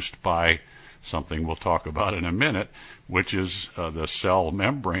reduced by something we'll talk about in a minute, which is the cell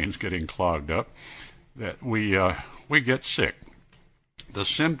membranes getting clogged up, that we get sick. The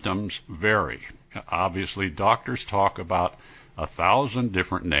symptoms vary. Obviously, doctors talk about 1,000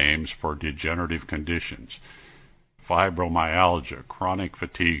 different names for degenerative conditions. Fibromyalgia, chronic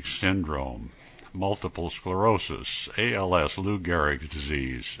fatigue syndrome, multiple sclerosis, ALS, Lou Gehrig's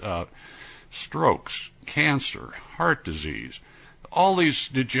disease, strokes, cancer, heart disease. All these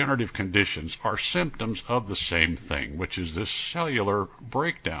degenerative conditions are symptoms of the same thing, which is this cellular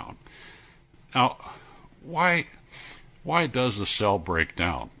breakdown. Now, why does the cell break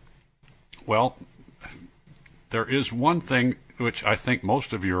down? Well, there is one thing which I think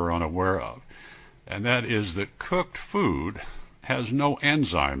most of you are unaware of, and that is that cooked food has no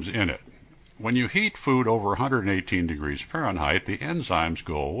enzymes in it. When you heat food over 118 degrees Fahrenheit, the enzymes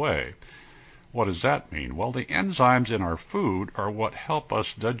go away. What does that mean? Well, the enzymes in our food are what help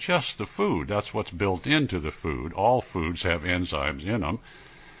us digest the food. That's what's built into the food. All foods have enzymes in them.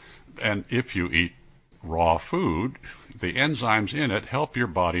 And if you eat raw food, the enzymes in it help your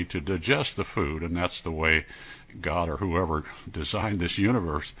body to digest the food, and that's the way God or whoever designed this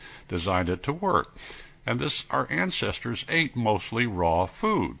universe designed it to work. And our ancestors ate mostly raw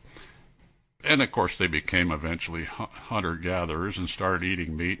food. And of course they became eventually hunter-gatherers and started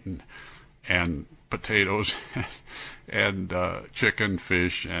eating meat and potatoes and chicken,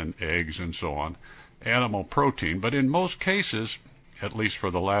 fish, and eggs, and so on, animal protein. But in most cases, at least for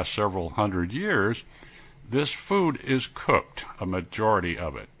the last several hundred years, this food is cooked, a majority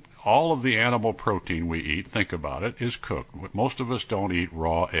of it. All of the animal protein we eat, think about it, is cooked. Most of us don't eat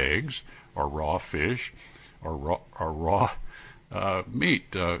raw eggs or raw fish or raw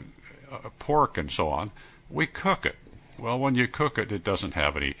meat, pork, and so on. We cook it. Well, when you cook it, it doesn't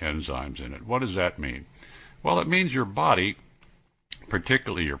have any enzymes in it. What does that mean? Well, it means your body,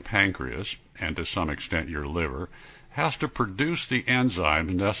 particularly your pancreas, and to some extent your liver, has to produce the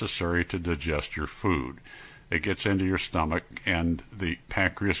enzymes necessary to digest your food. It gets into your stomach, and the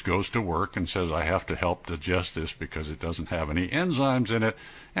pancreas goes to work and says, I have to help digest this because it doesn't have any enzymes in it,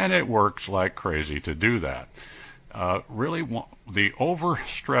 and it works like crazy to do that. Really, the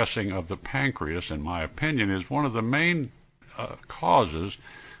overstressing of the pancreas, in my opinion, is one of the main causes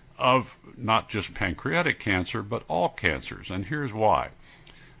of not just pancreatic cancer, but all cancers. And here's why.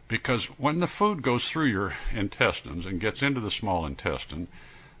 Because when the food goes through your intestines and gets into the small intestine,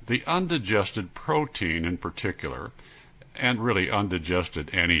 the undigested protein in particular, and really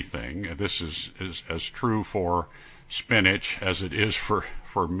undigested anything, this is as true for spinach as it is for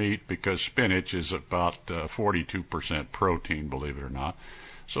meat, because spinach is about 42% protein, believe it or not.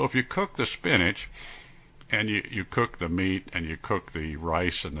 So if you cook the spinach and you cook the meat and you cook the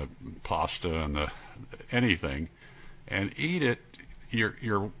rice and the pasta and anything and eat it,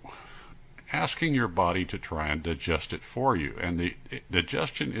 you're asking your body to try and digest it for you. And the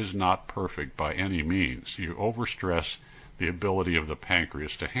digestion is not perfect by any means. You overstress the ability of the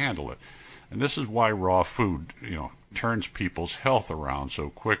pancreas to handle it. And this is why raw food, turns people's health around so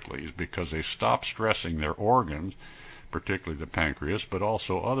quickly, is because they stop stressing their organs, particularly the pancreas, but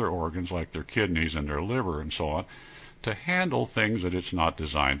also other organs like their kidneys and their liver and so on, to handle things that it's not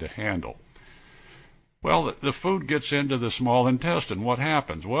designed to handle. Well, the food gets into the small intestine. What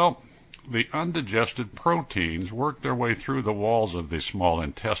happens? Well, the undigested proteins work their way through the walls of the small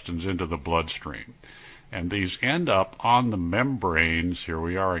intestines into the bloodstream. And these end up on the membranes, here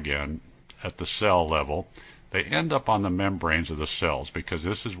we are again, at the cell level. They end up on the membranes of the cells because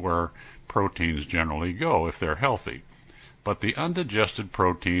this is where proteins generally go if they're healthy. But the undigested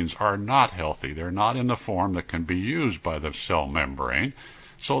proteins are not healthy. They're not in the form that can be used by the cell membrane,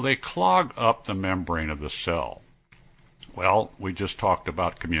 so they clog up the membrane of the cell. Well, we just talked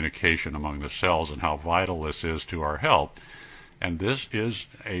about communication among the cells and how vital this is to our health, and this is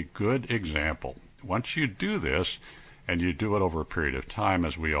a good example. Once you do this, and you do it over a period of time,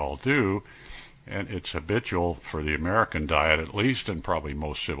 as we all do, and it's habitual for the American diet, at least, and probably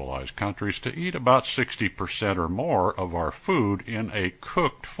most civilized countries, to eat about 60% or more of our food in a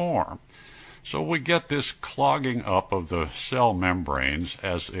cooked form. So we get this clogging up of the cell membranes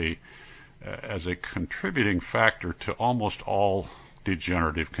as a contributing factor to almost all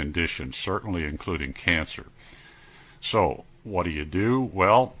degenerative conditions, certainly including cancer. So what do?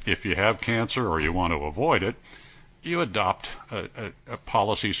 Well, if you have cancer or you want to avoid it, you adopt a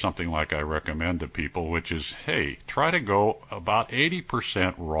policy, something like I recommend to people, which is, hey, try to go about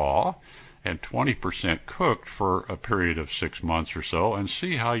 80% raw and 20% cooked for a period of 6 months or so and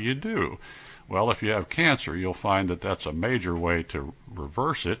see how you do. Well, if you have cancer, you'll find that that's a major way to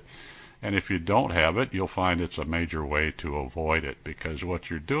reverse it. And if you don't have it, you'll find it's a major way to avoid it, because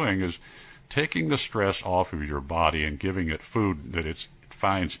what you're doing is taking the stress off of your body and giving it food that it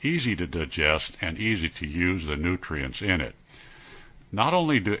finds easy to digest and easy to use the nutrients in it. Not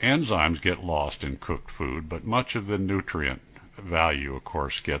only do enzymes get lost in cooked food, but much of the nutrient value, of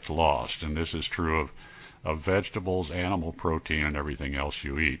course, gets lost. And this is true of vegetables, animal protein, and everything else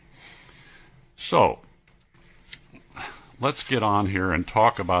you eat. So, let's get on here and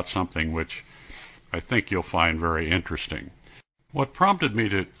talk about something which I think you'll find very interesting. What prompted me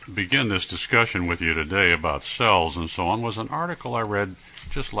to begin this discussion with you today about cells and so on was an article I read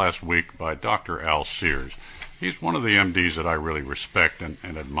just last week by Dr. Al Sears. He's one of the MDs that I really respect and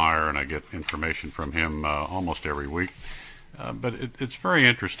admire, and I get information from him almost every week. But it's very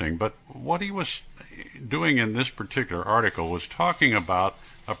interesting. But what he was doing in this particular article was talking about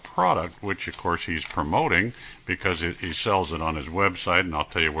a product, which of course he's promoting because he sells it on his website, and I'll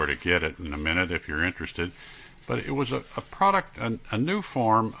tell you where to get it in a minute if you're interested. But it was a product, a new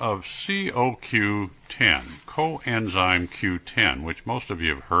form of CoQ10, coenzyme Q10, which most of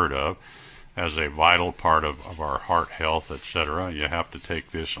you have heard of as a vital part of our heart health, etc. You have to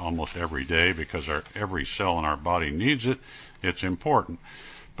take this almost every day because every cell in our body needs it. It's important.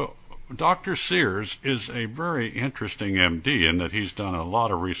 But Dr. Sears is a very interesting MD in that he's done a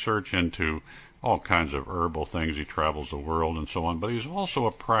lot of research into all kinds of herbal things. He travels the world and so on, but he's also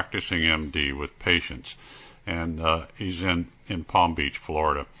a practicing MD with patients. And he's in Palm Beach,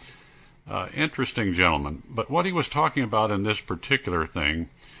 Florida. Interesting gentleman. But what he was talking about in this particular thing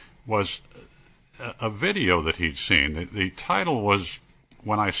was a video that he'd seen. The title was,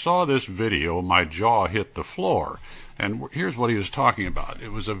 "When I saw this video, my jaw hit the floor." And here's what he was talking about.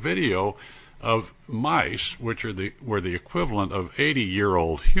 It was a video of mice, which were the equivalent of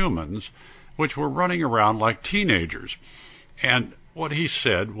 80-year-old humans, which were running around like teenagers. And what he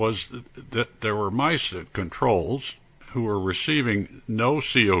said was that there were mice controls who were receiving no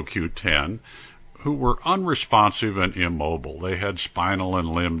CoQ10, who were unresponsive and immobile. They had spinal and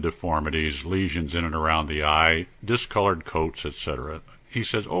limb deformities, lesions in and around the eye, discolored coats, etc. He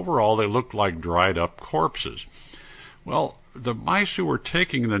says overall they looked like dried up corpses. Well, the mice who were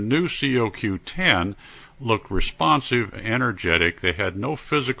taking the new CoQ10 looked responsive, energetic. They had no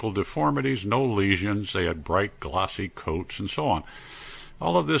physical deformities, no lesions. They had bright, glossy coats, and so on.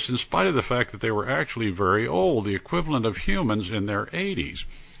 All of this in spite of the fact that they were actually very old, the equivalent of humans in their 80s.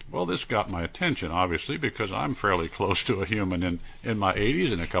 Well, this got my attention, obviously, because I'm fairly close to a human in my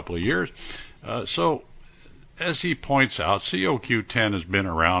 80s in a couple of years. So, as he points out, CoQ10 has been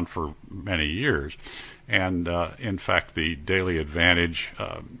around for many years. And, in fact, the Daily Advantage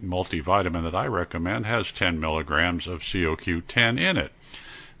multivitamin that I recommend has 10 milligrams of CoQ10 in it.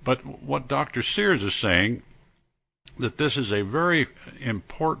 But what Dr. Sears is saying, that this is a very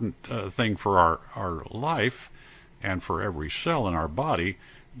important thing for our life and for every cell in our body,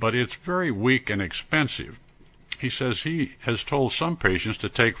 but it's very weak and expensive. He says he has told some patients to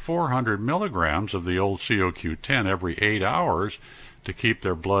take 400 milligrams of the old CoQ10 every 8 hours to keep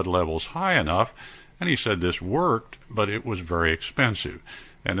their blood levels high enough. And he said this worked, but it was very expensive,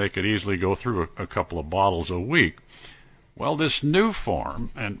 and they could easily go through a couple of bottles a week. Well, this new form,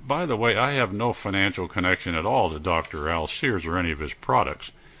 and by the way, I have no financial connection at all to Dr. Al Sears or any of his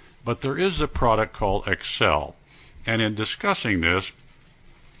products, But there is a product called Excel. And in discussing this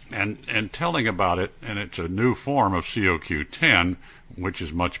and telling about it, and it's a new form of COQ10, which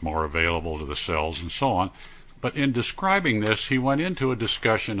is much more available to the cells and so on. But in describing this, he went into a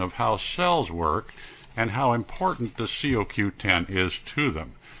discussion of how cells work and how important the COQ10 is to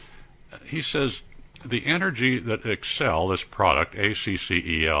them. He says the energy that Excel, this product,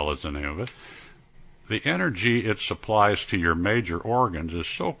 ACCEL is the name of it, the energy it supplies to your major organs is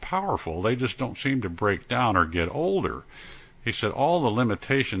so powerful they just don't seem to break down or get older. He said all the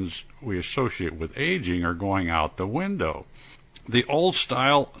limitations we associate with aging are going out the window. The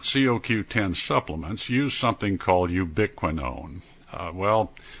old-style COQ10 supplements use something called ubiquinone.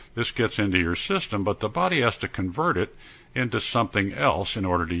 This gets into your system, but the body has to convert it into something else in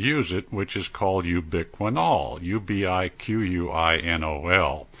order to use it, which is called ubiquinol, UBIQUINOL.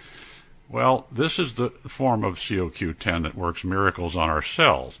 Well, this is the form of COQ10 that works miracles on our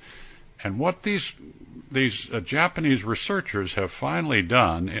cells. And what these Japanese researchers have finally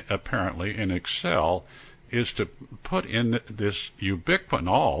done, apparently, in Excel, is to put in this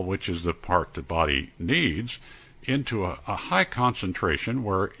ubiquinol, which is the part the body needs, into a high concentration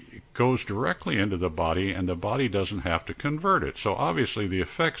where it goes directly into the body and the body doesn't have to convert it. So obviously the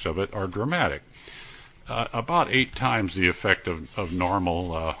effects of it are dramatic. About 8 times the effect of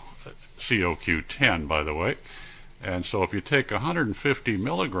normal COQ10, by the way. And so if you take 150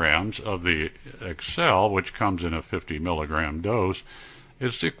 milligrams of the Excel, which comes in a 50 milligram dose,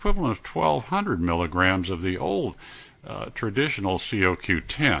 it's the equivalent of 1,200 milligrams of the old traditional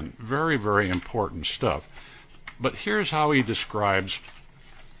COQ10. Very, very important stuff. But here's how he describes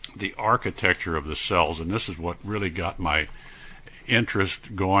the architecture of the cells, and this is what really got my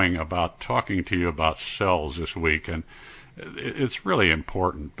interest going about talking to you about cells this week, and it's really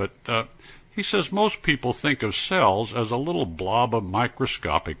important. But he says most people think of cells as a little blob of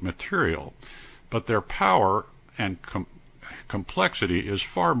microscopic material, but their power and complexity is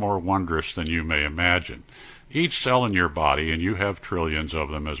far more wondrous than you may imagine. Each cell in your body, and you have trillions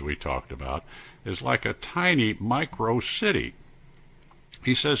of them as we talked about, is like a tiny micro-city.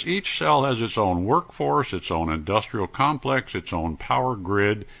 He says each cell has its own workforce, its own industrial complex, its own power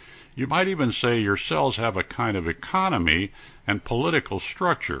grid. You might even say your cells have a kind of economy and political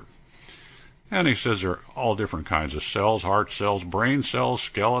structure. And he says there are all different kinds of cells, heart cells, brain cells,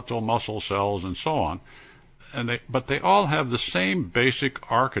 skeletal muscle cells, and so on. But they all have the same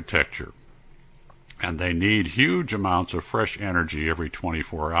basic architecture. And they need huge amounts of fresh energy every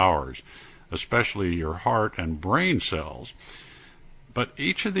 24 hours, especially your heart and brain cells. But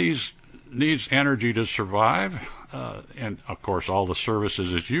each of these needs energy to survive, and of course all the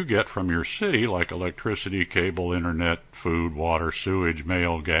services that you get from your city, like electricity, cable, internet, food, water, sewage,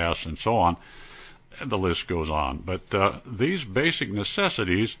 mail, gas, and so on, and the list goes on. But these basic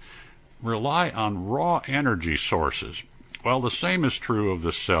necessities rely on raw energy sources. Well, the same is true of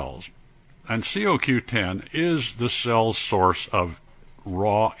the cells. And COQ10 is the cell's source of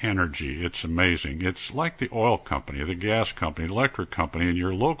raw energy. It's amazing. It's like the oil company, the gas company, the electric company, and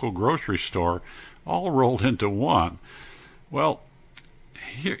your local grocery store all rolled into one. Well,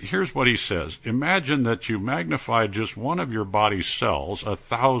 here's what he says. Imagine that you magnified just one of your body's cells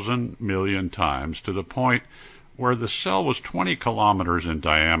 1,000 million times to the point where the cell was 20 kilometers in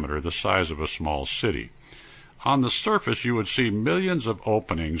diameter, the size of a small city. On the surface, you would see millions of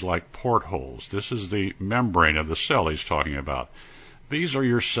openings like portholes. This is the membrane of the cell he's talking about. These are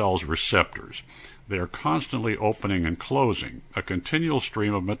your cell's receptors. They are constantly opening and closing. A continual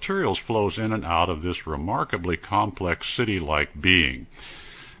stream of materials flows in and out of this remarkably complex city-like being.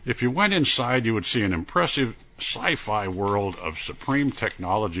 If you went inside, you would see an impressive sci-fi world of supreme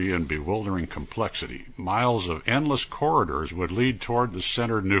technology and bewildering complexity. Miles of endless corridors would lead toward the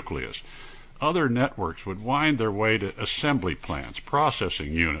center nucleus. Other networks would wind their way to assembly plants,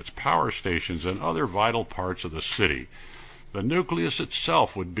 processing units, power stations, and other vital parts of the city. The nucleus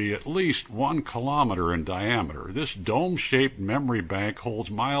itself would be at least 1 kilometer in diameter. This dome-shaped memory bank holds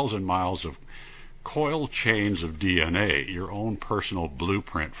miles and miles of coiled chains of DNA, your own personal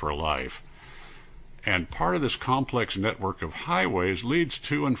blueprint for life. And part of this complex network of highways leads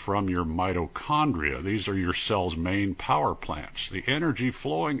to and from your mitochondria. These are your cell's main power plants. The energy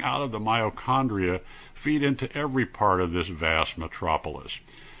flowing out of the mitochondria feed into every part of this vast metropolis.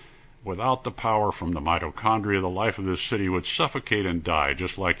 Without the power from the mitochondria, the life of this city would suffocate and die,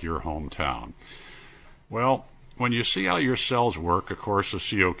 just like your hometown. Well, when you see how your cells work, of course, the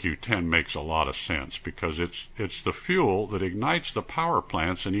COQ10 makes a lot of sense, because it's the fuel that ignites the power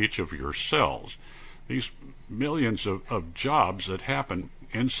plants in each of your cells. These millions of jobs that happen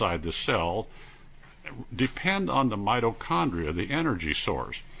inside the cell depend on the mitochondria, the energy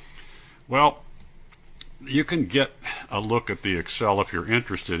source. Well, you can get a look at the Excel if you're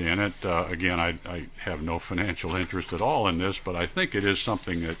interested in it. Again, I have no financial interest at all in this, but I think it is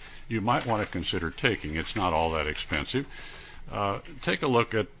something that you might want to consider taking. It's not all that expensive. Take a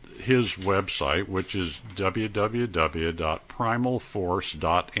look at his website, which is www.primalforce.net, Primal Force,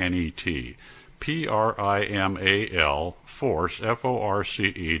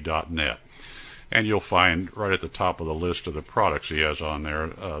 Force.net. And you'll find right at the top of the list of the products he has on there,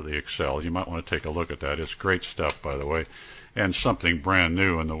 the Excel. You might want to take a look at that. It's great stuff, by the way, and something brand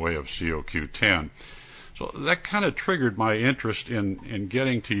new in the way of COQ10. So that kind of triggered my interest in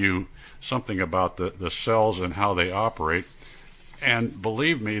getting to you something about the cells and how they operate. And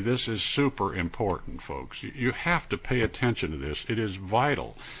believe me, this is super important, folks. You have to pay attention to this. It is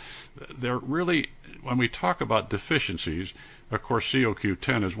vital. They're really, when we talk about deficiencies, of course,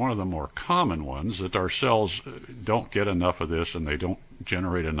 COQ10 is one of the more common ones, that our cells don't get enough of this and they don't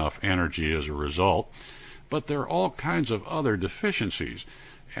generate enough energy as a result. But there are all kinds of other deficiencies.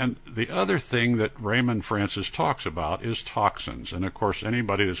 And the other thing that Raymond Francis talks about is toxins. And of course,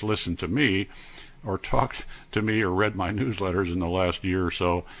 anybody that's listened to me or talked to me or read my newsletters in the last year or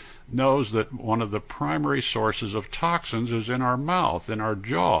so knows that one of the primary sources of toxins is in our mouth, in our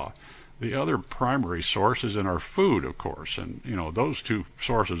jaw. The other primary source is in our food, of course, and those two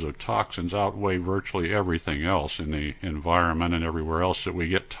sources of toxins outweigh virtually everything else in the environment and everywhere else that we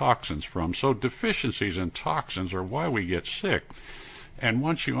get toxins from. So deficiencies in toxins are why we get sick. And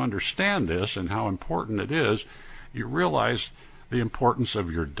once you understand this and how important it is, you realize the importance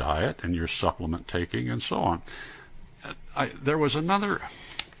of your diet and your supplement taking and so on. There was another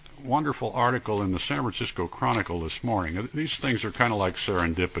wonderful article in the San Francisco Chronicle this morning. These things are kind of like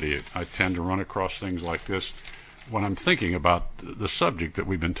serendipity. I tend to run across things like this when I'm thinking about the subject that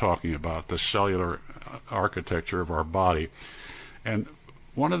we've been talking about, the cellular architecture of our body. And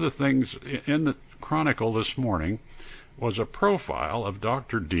one of the things in the Chronicle this morning was a profile of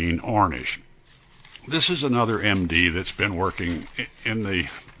Dr. Dean Ornish. This is another MD that's been working in the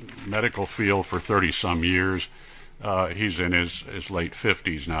medical field for 30-some years. He's in his late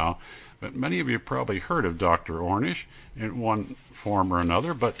 50s now. But many of you probably heard of Dr. Ornish in one form or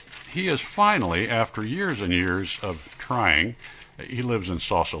another. But he is finally, after years and years of trying, he lives in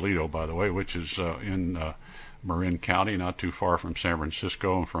Sausalito, by the way, which is in Marin County, not too far from San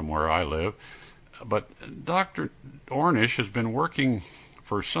Francisco and from where I live. But Dr. Ornish has been working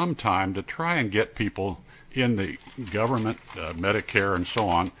for some time to try and get people in the government, Medicare and so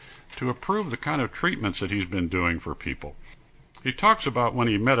on, to approve the kind of treatments that he's been doing for people. He talks about when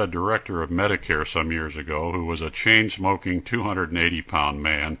he met a director of Medicare some years ago who was a chain-smoking 280-pound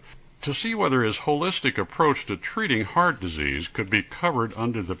man to see whether his holistic approach to treating heart disease could be covered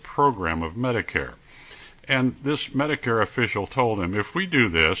under the program of Medicare. And this Medicare official told him, if we do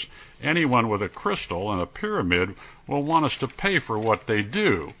this, anyone with a crystal and a pyramid will want us to pay for what they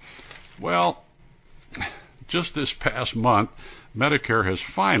do. Well, just this past month, Medicare has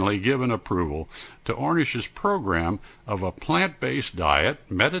finally given approval to Ornish's program of a plant-based diet,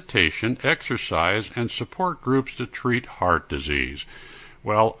 meditation, exercise, and support groups to treat heart disease.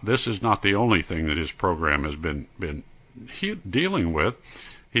 Well, this is not the only thing that his program has been dealing with.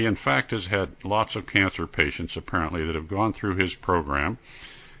 He, in fact, has had lots of cancer patients, apparently, that have gone through his program,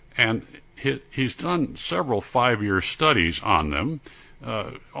 and he's done several 5-year studies on them,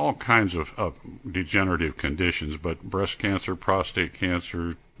 all kinds of degenerative conditions, but breast cancer, prostate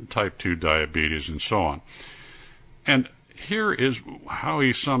cancer, type 2 diabetes, and so on. And here is how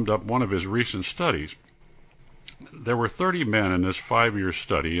he summed up one of his recent studies. There were 30 men in this 5-year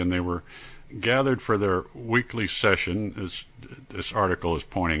study, and they were gathered for their weekly session, as this article is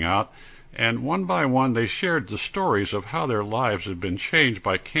pointing out, and one by one they shared the stories of how their lives had been changed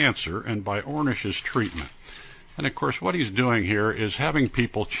by cancer and by Ornish's treatment. And of course what he's doing here is having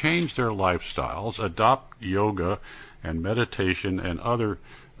people change their lifestyles, adopt yoga and meditation and other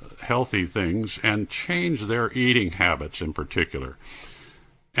healthy things, and change their eating habits in particular.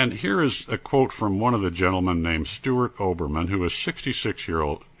 And here is a quote from one of the gentlemen named Stuart Oberman, who is 66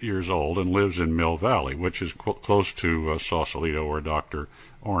 years old and lives in Mill Valley, which is close to Sausalito, where Dr.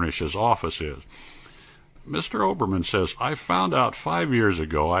 Ornish's office is. Mr. Oberman says, I found out 5 years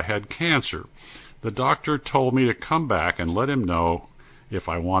ago I had cancer. The doctor told me to come back and let him know if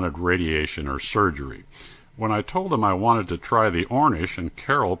I wanted radiation or surgery. When I told him I wanted to try the Ornish and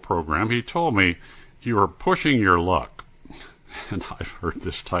Carroll program, he told me, you are pushing your luck. And I've heard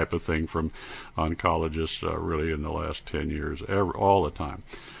this type of thing from oncologists really in the last 10 years, all the time.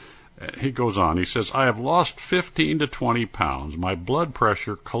 He goes on, he says, I have lost 15 to 20 pounds. My blood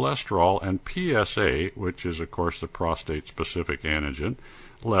pressure, cholesterol, and PSA, which is, of course, the prostate-specific antigen,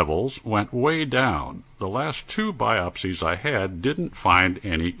 levels went way down. The last 2 biopsies I had didn't find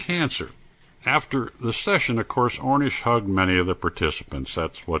any cancer. After the session, of course, Ornish hugged many of the participants.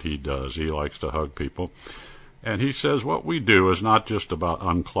 That's what he does. He likes to hug people. And he says what we do is not just about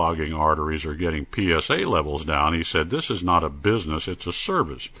unclogging arteries or getting PSA levels down. He said this is not a business, it's a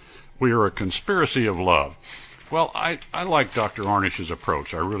service. We are a conspiracy of love. Well, I like Dr. Ornish's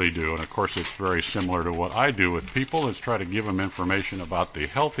approach. I really do. And, of course, it's very similar to what I do with people, is try to give them information about the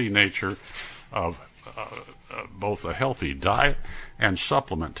healthy nature of both a healthy diet and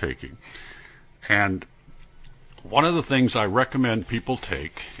supplement taking. And one of the things I recommend people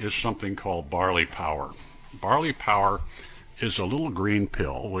take is something called Barley Power. Barley Power is a little green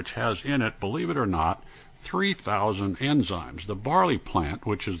pill which has in it, believe it or not, 3,000 enzymes. The barley plant,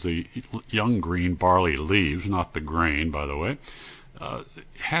 which is the young green barley leaves, not the grain, by the way,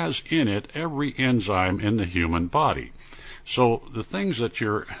 has in it every enzyme in the human body. So the things that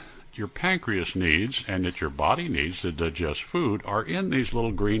your pancreas needs and that your body needs to digest food are in these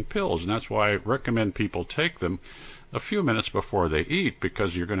little green pills, and that's why I recommend people take them a few minutes before they eat,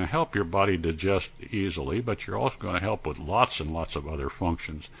 because you're going to help your body digest easily, but you're also going to help with lots and lots of other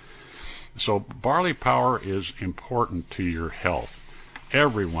functions. So Barley Power is important to your health.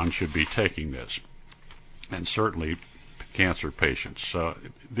 Everyone should be taking this, and certainly cancer patients.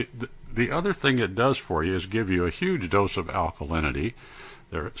 The other thing it does for you is give you a huge dose of alkalinity.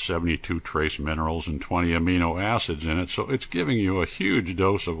 There are 72 trace minerals and 20 amino acids in it, so it's giving you a huge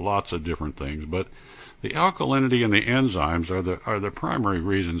dose of lots of different things. But the alkalinity and the enzymes are the primary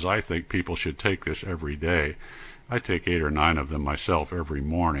reasons I think people should take this every day. I take 8 or 9 of them myself every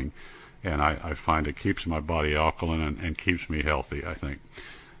morning, and I find it keeps my body alkaline and keeps me healthy, I think.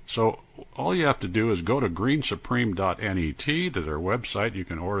 So all you have to do is go to greensupreme.net, to their website. You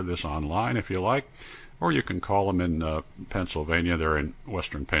can order this online if you like, or you can call them in Pennsylvania. They're in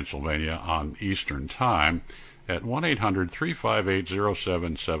western Pennsylvania on Eastern Time at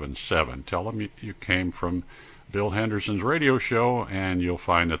 1-800-358-0777. Tell them you came from Bill Henderson's radio show, and you'll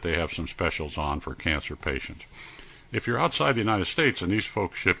find that they have some specials on for cancer patients. If you're outside the United States, and these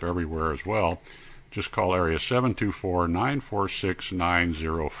folks ship everywhere as well, just call area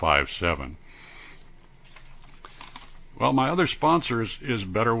 724-946-9057. Well, my other sponsor is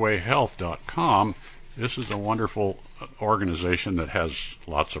BetterWayHealth.com. This is a wonderful organization that has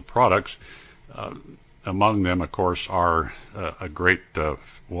lots of products. Among them, of course, are a great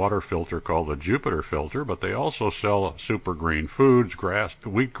water filter called the Jupiter filter, but they also sell super green foods,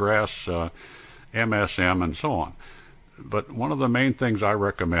 wheatgrass, MSM, and so on. But one of the main things I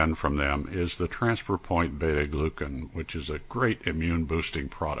recommend from them is the Transfer Point Beta-Glucan, which is a great immune-boosting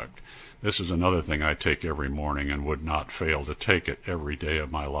product. This is another thing I take every morning and would not fail to take it every day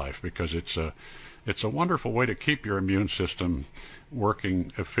of my life, because it's a wonderful way to keep your immune system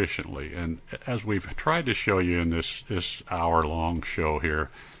working efficiently. And as we've tried to show you in this hour-long show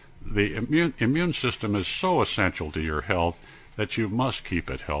here, the immune system is so essential to your health that you must keep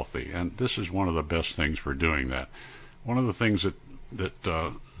it healthy, and this is one of the best things for doing that. One of the things that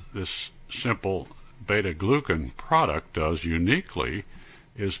this simple beta-glucan product does uniquely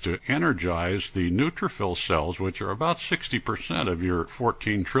is to energize the neutrophil cells, which are about 60% of your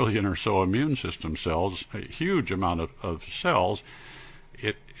 14 trillion or so immune system cells, a huge amount of cells.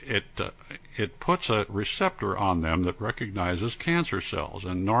 It puts a receptor on them that recognizes cancer cells,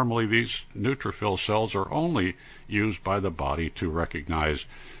 and normally these neutrophil cells are only used by the body to recognize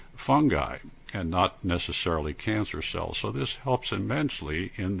fungi and not necessarily cancer cells. So this helps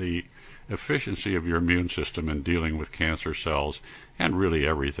immensely in the efficiency of your immune system in dealing with cancer cells and really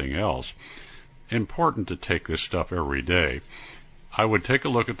everything else. Important to take this stuff every day. I would take a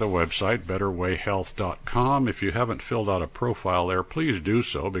look at the website, betterwayhealth.com. If you haven't filled out a profile there, please do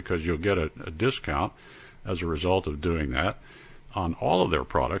so, because you'll get a discount as a result of doing that on all of their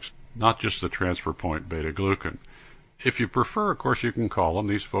products, not just the Transfer Point Beta-Glucan. If you prefer, of course, you can call them.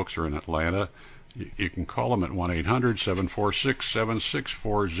 These folks are in Atlanta. You can call them at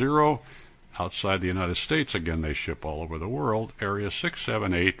 1-800-746-7640. Outside the United States, again, they ship all over the world. Area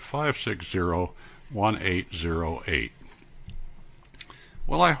 678-560-1808.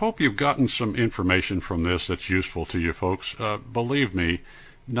 Well, I hope you've gotten some information from this that's useful to you folks. Believe me,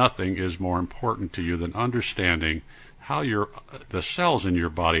 nothing is more important to you than understanding how the cells in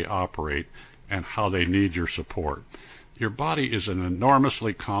your body operate and how they need your support. Your body is an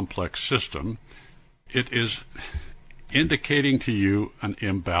enormously complex system. It is indicating to you an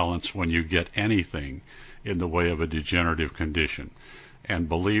imbalance when you get anything in the way of a degenerative condition. And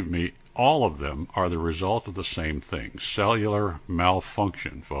believe me, all of them are the result of the same thing, cellular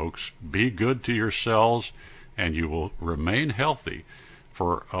malfunction, folks. Be good to your cells, and you will remain healthy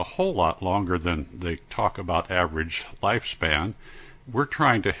for a whole lot longer than they talk about average lifespan. We're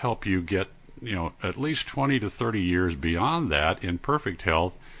trying to help you get, at least 20 to 30 years beyond that in perfect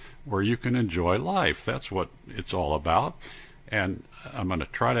health where you can enjoy life. That's what it's all about. And I'm going to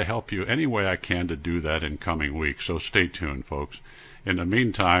try to help you any way I can to do that in coming weeks. So stay tuned, folks. In the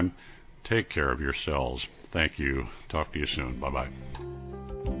meantime, take care of yourselves. Thank you. Talk to you soon. Bye-bye.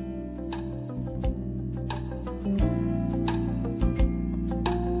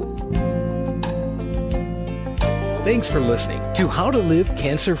 Thanks for listening to How to Live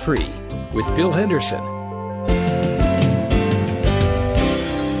Cancer Free with Bill Henderson.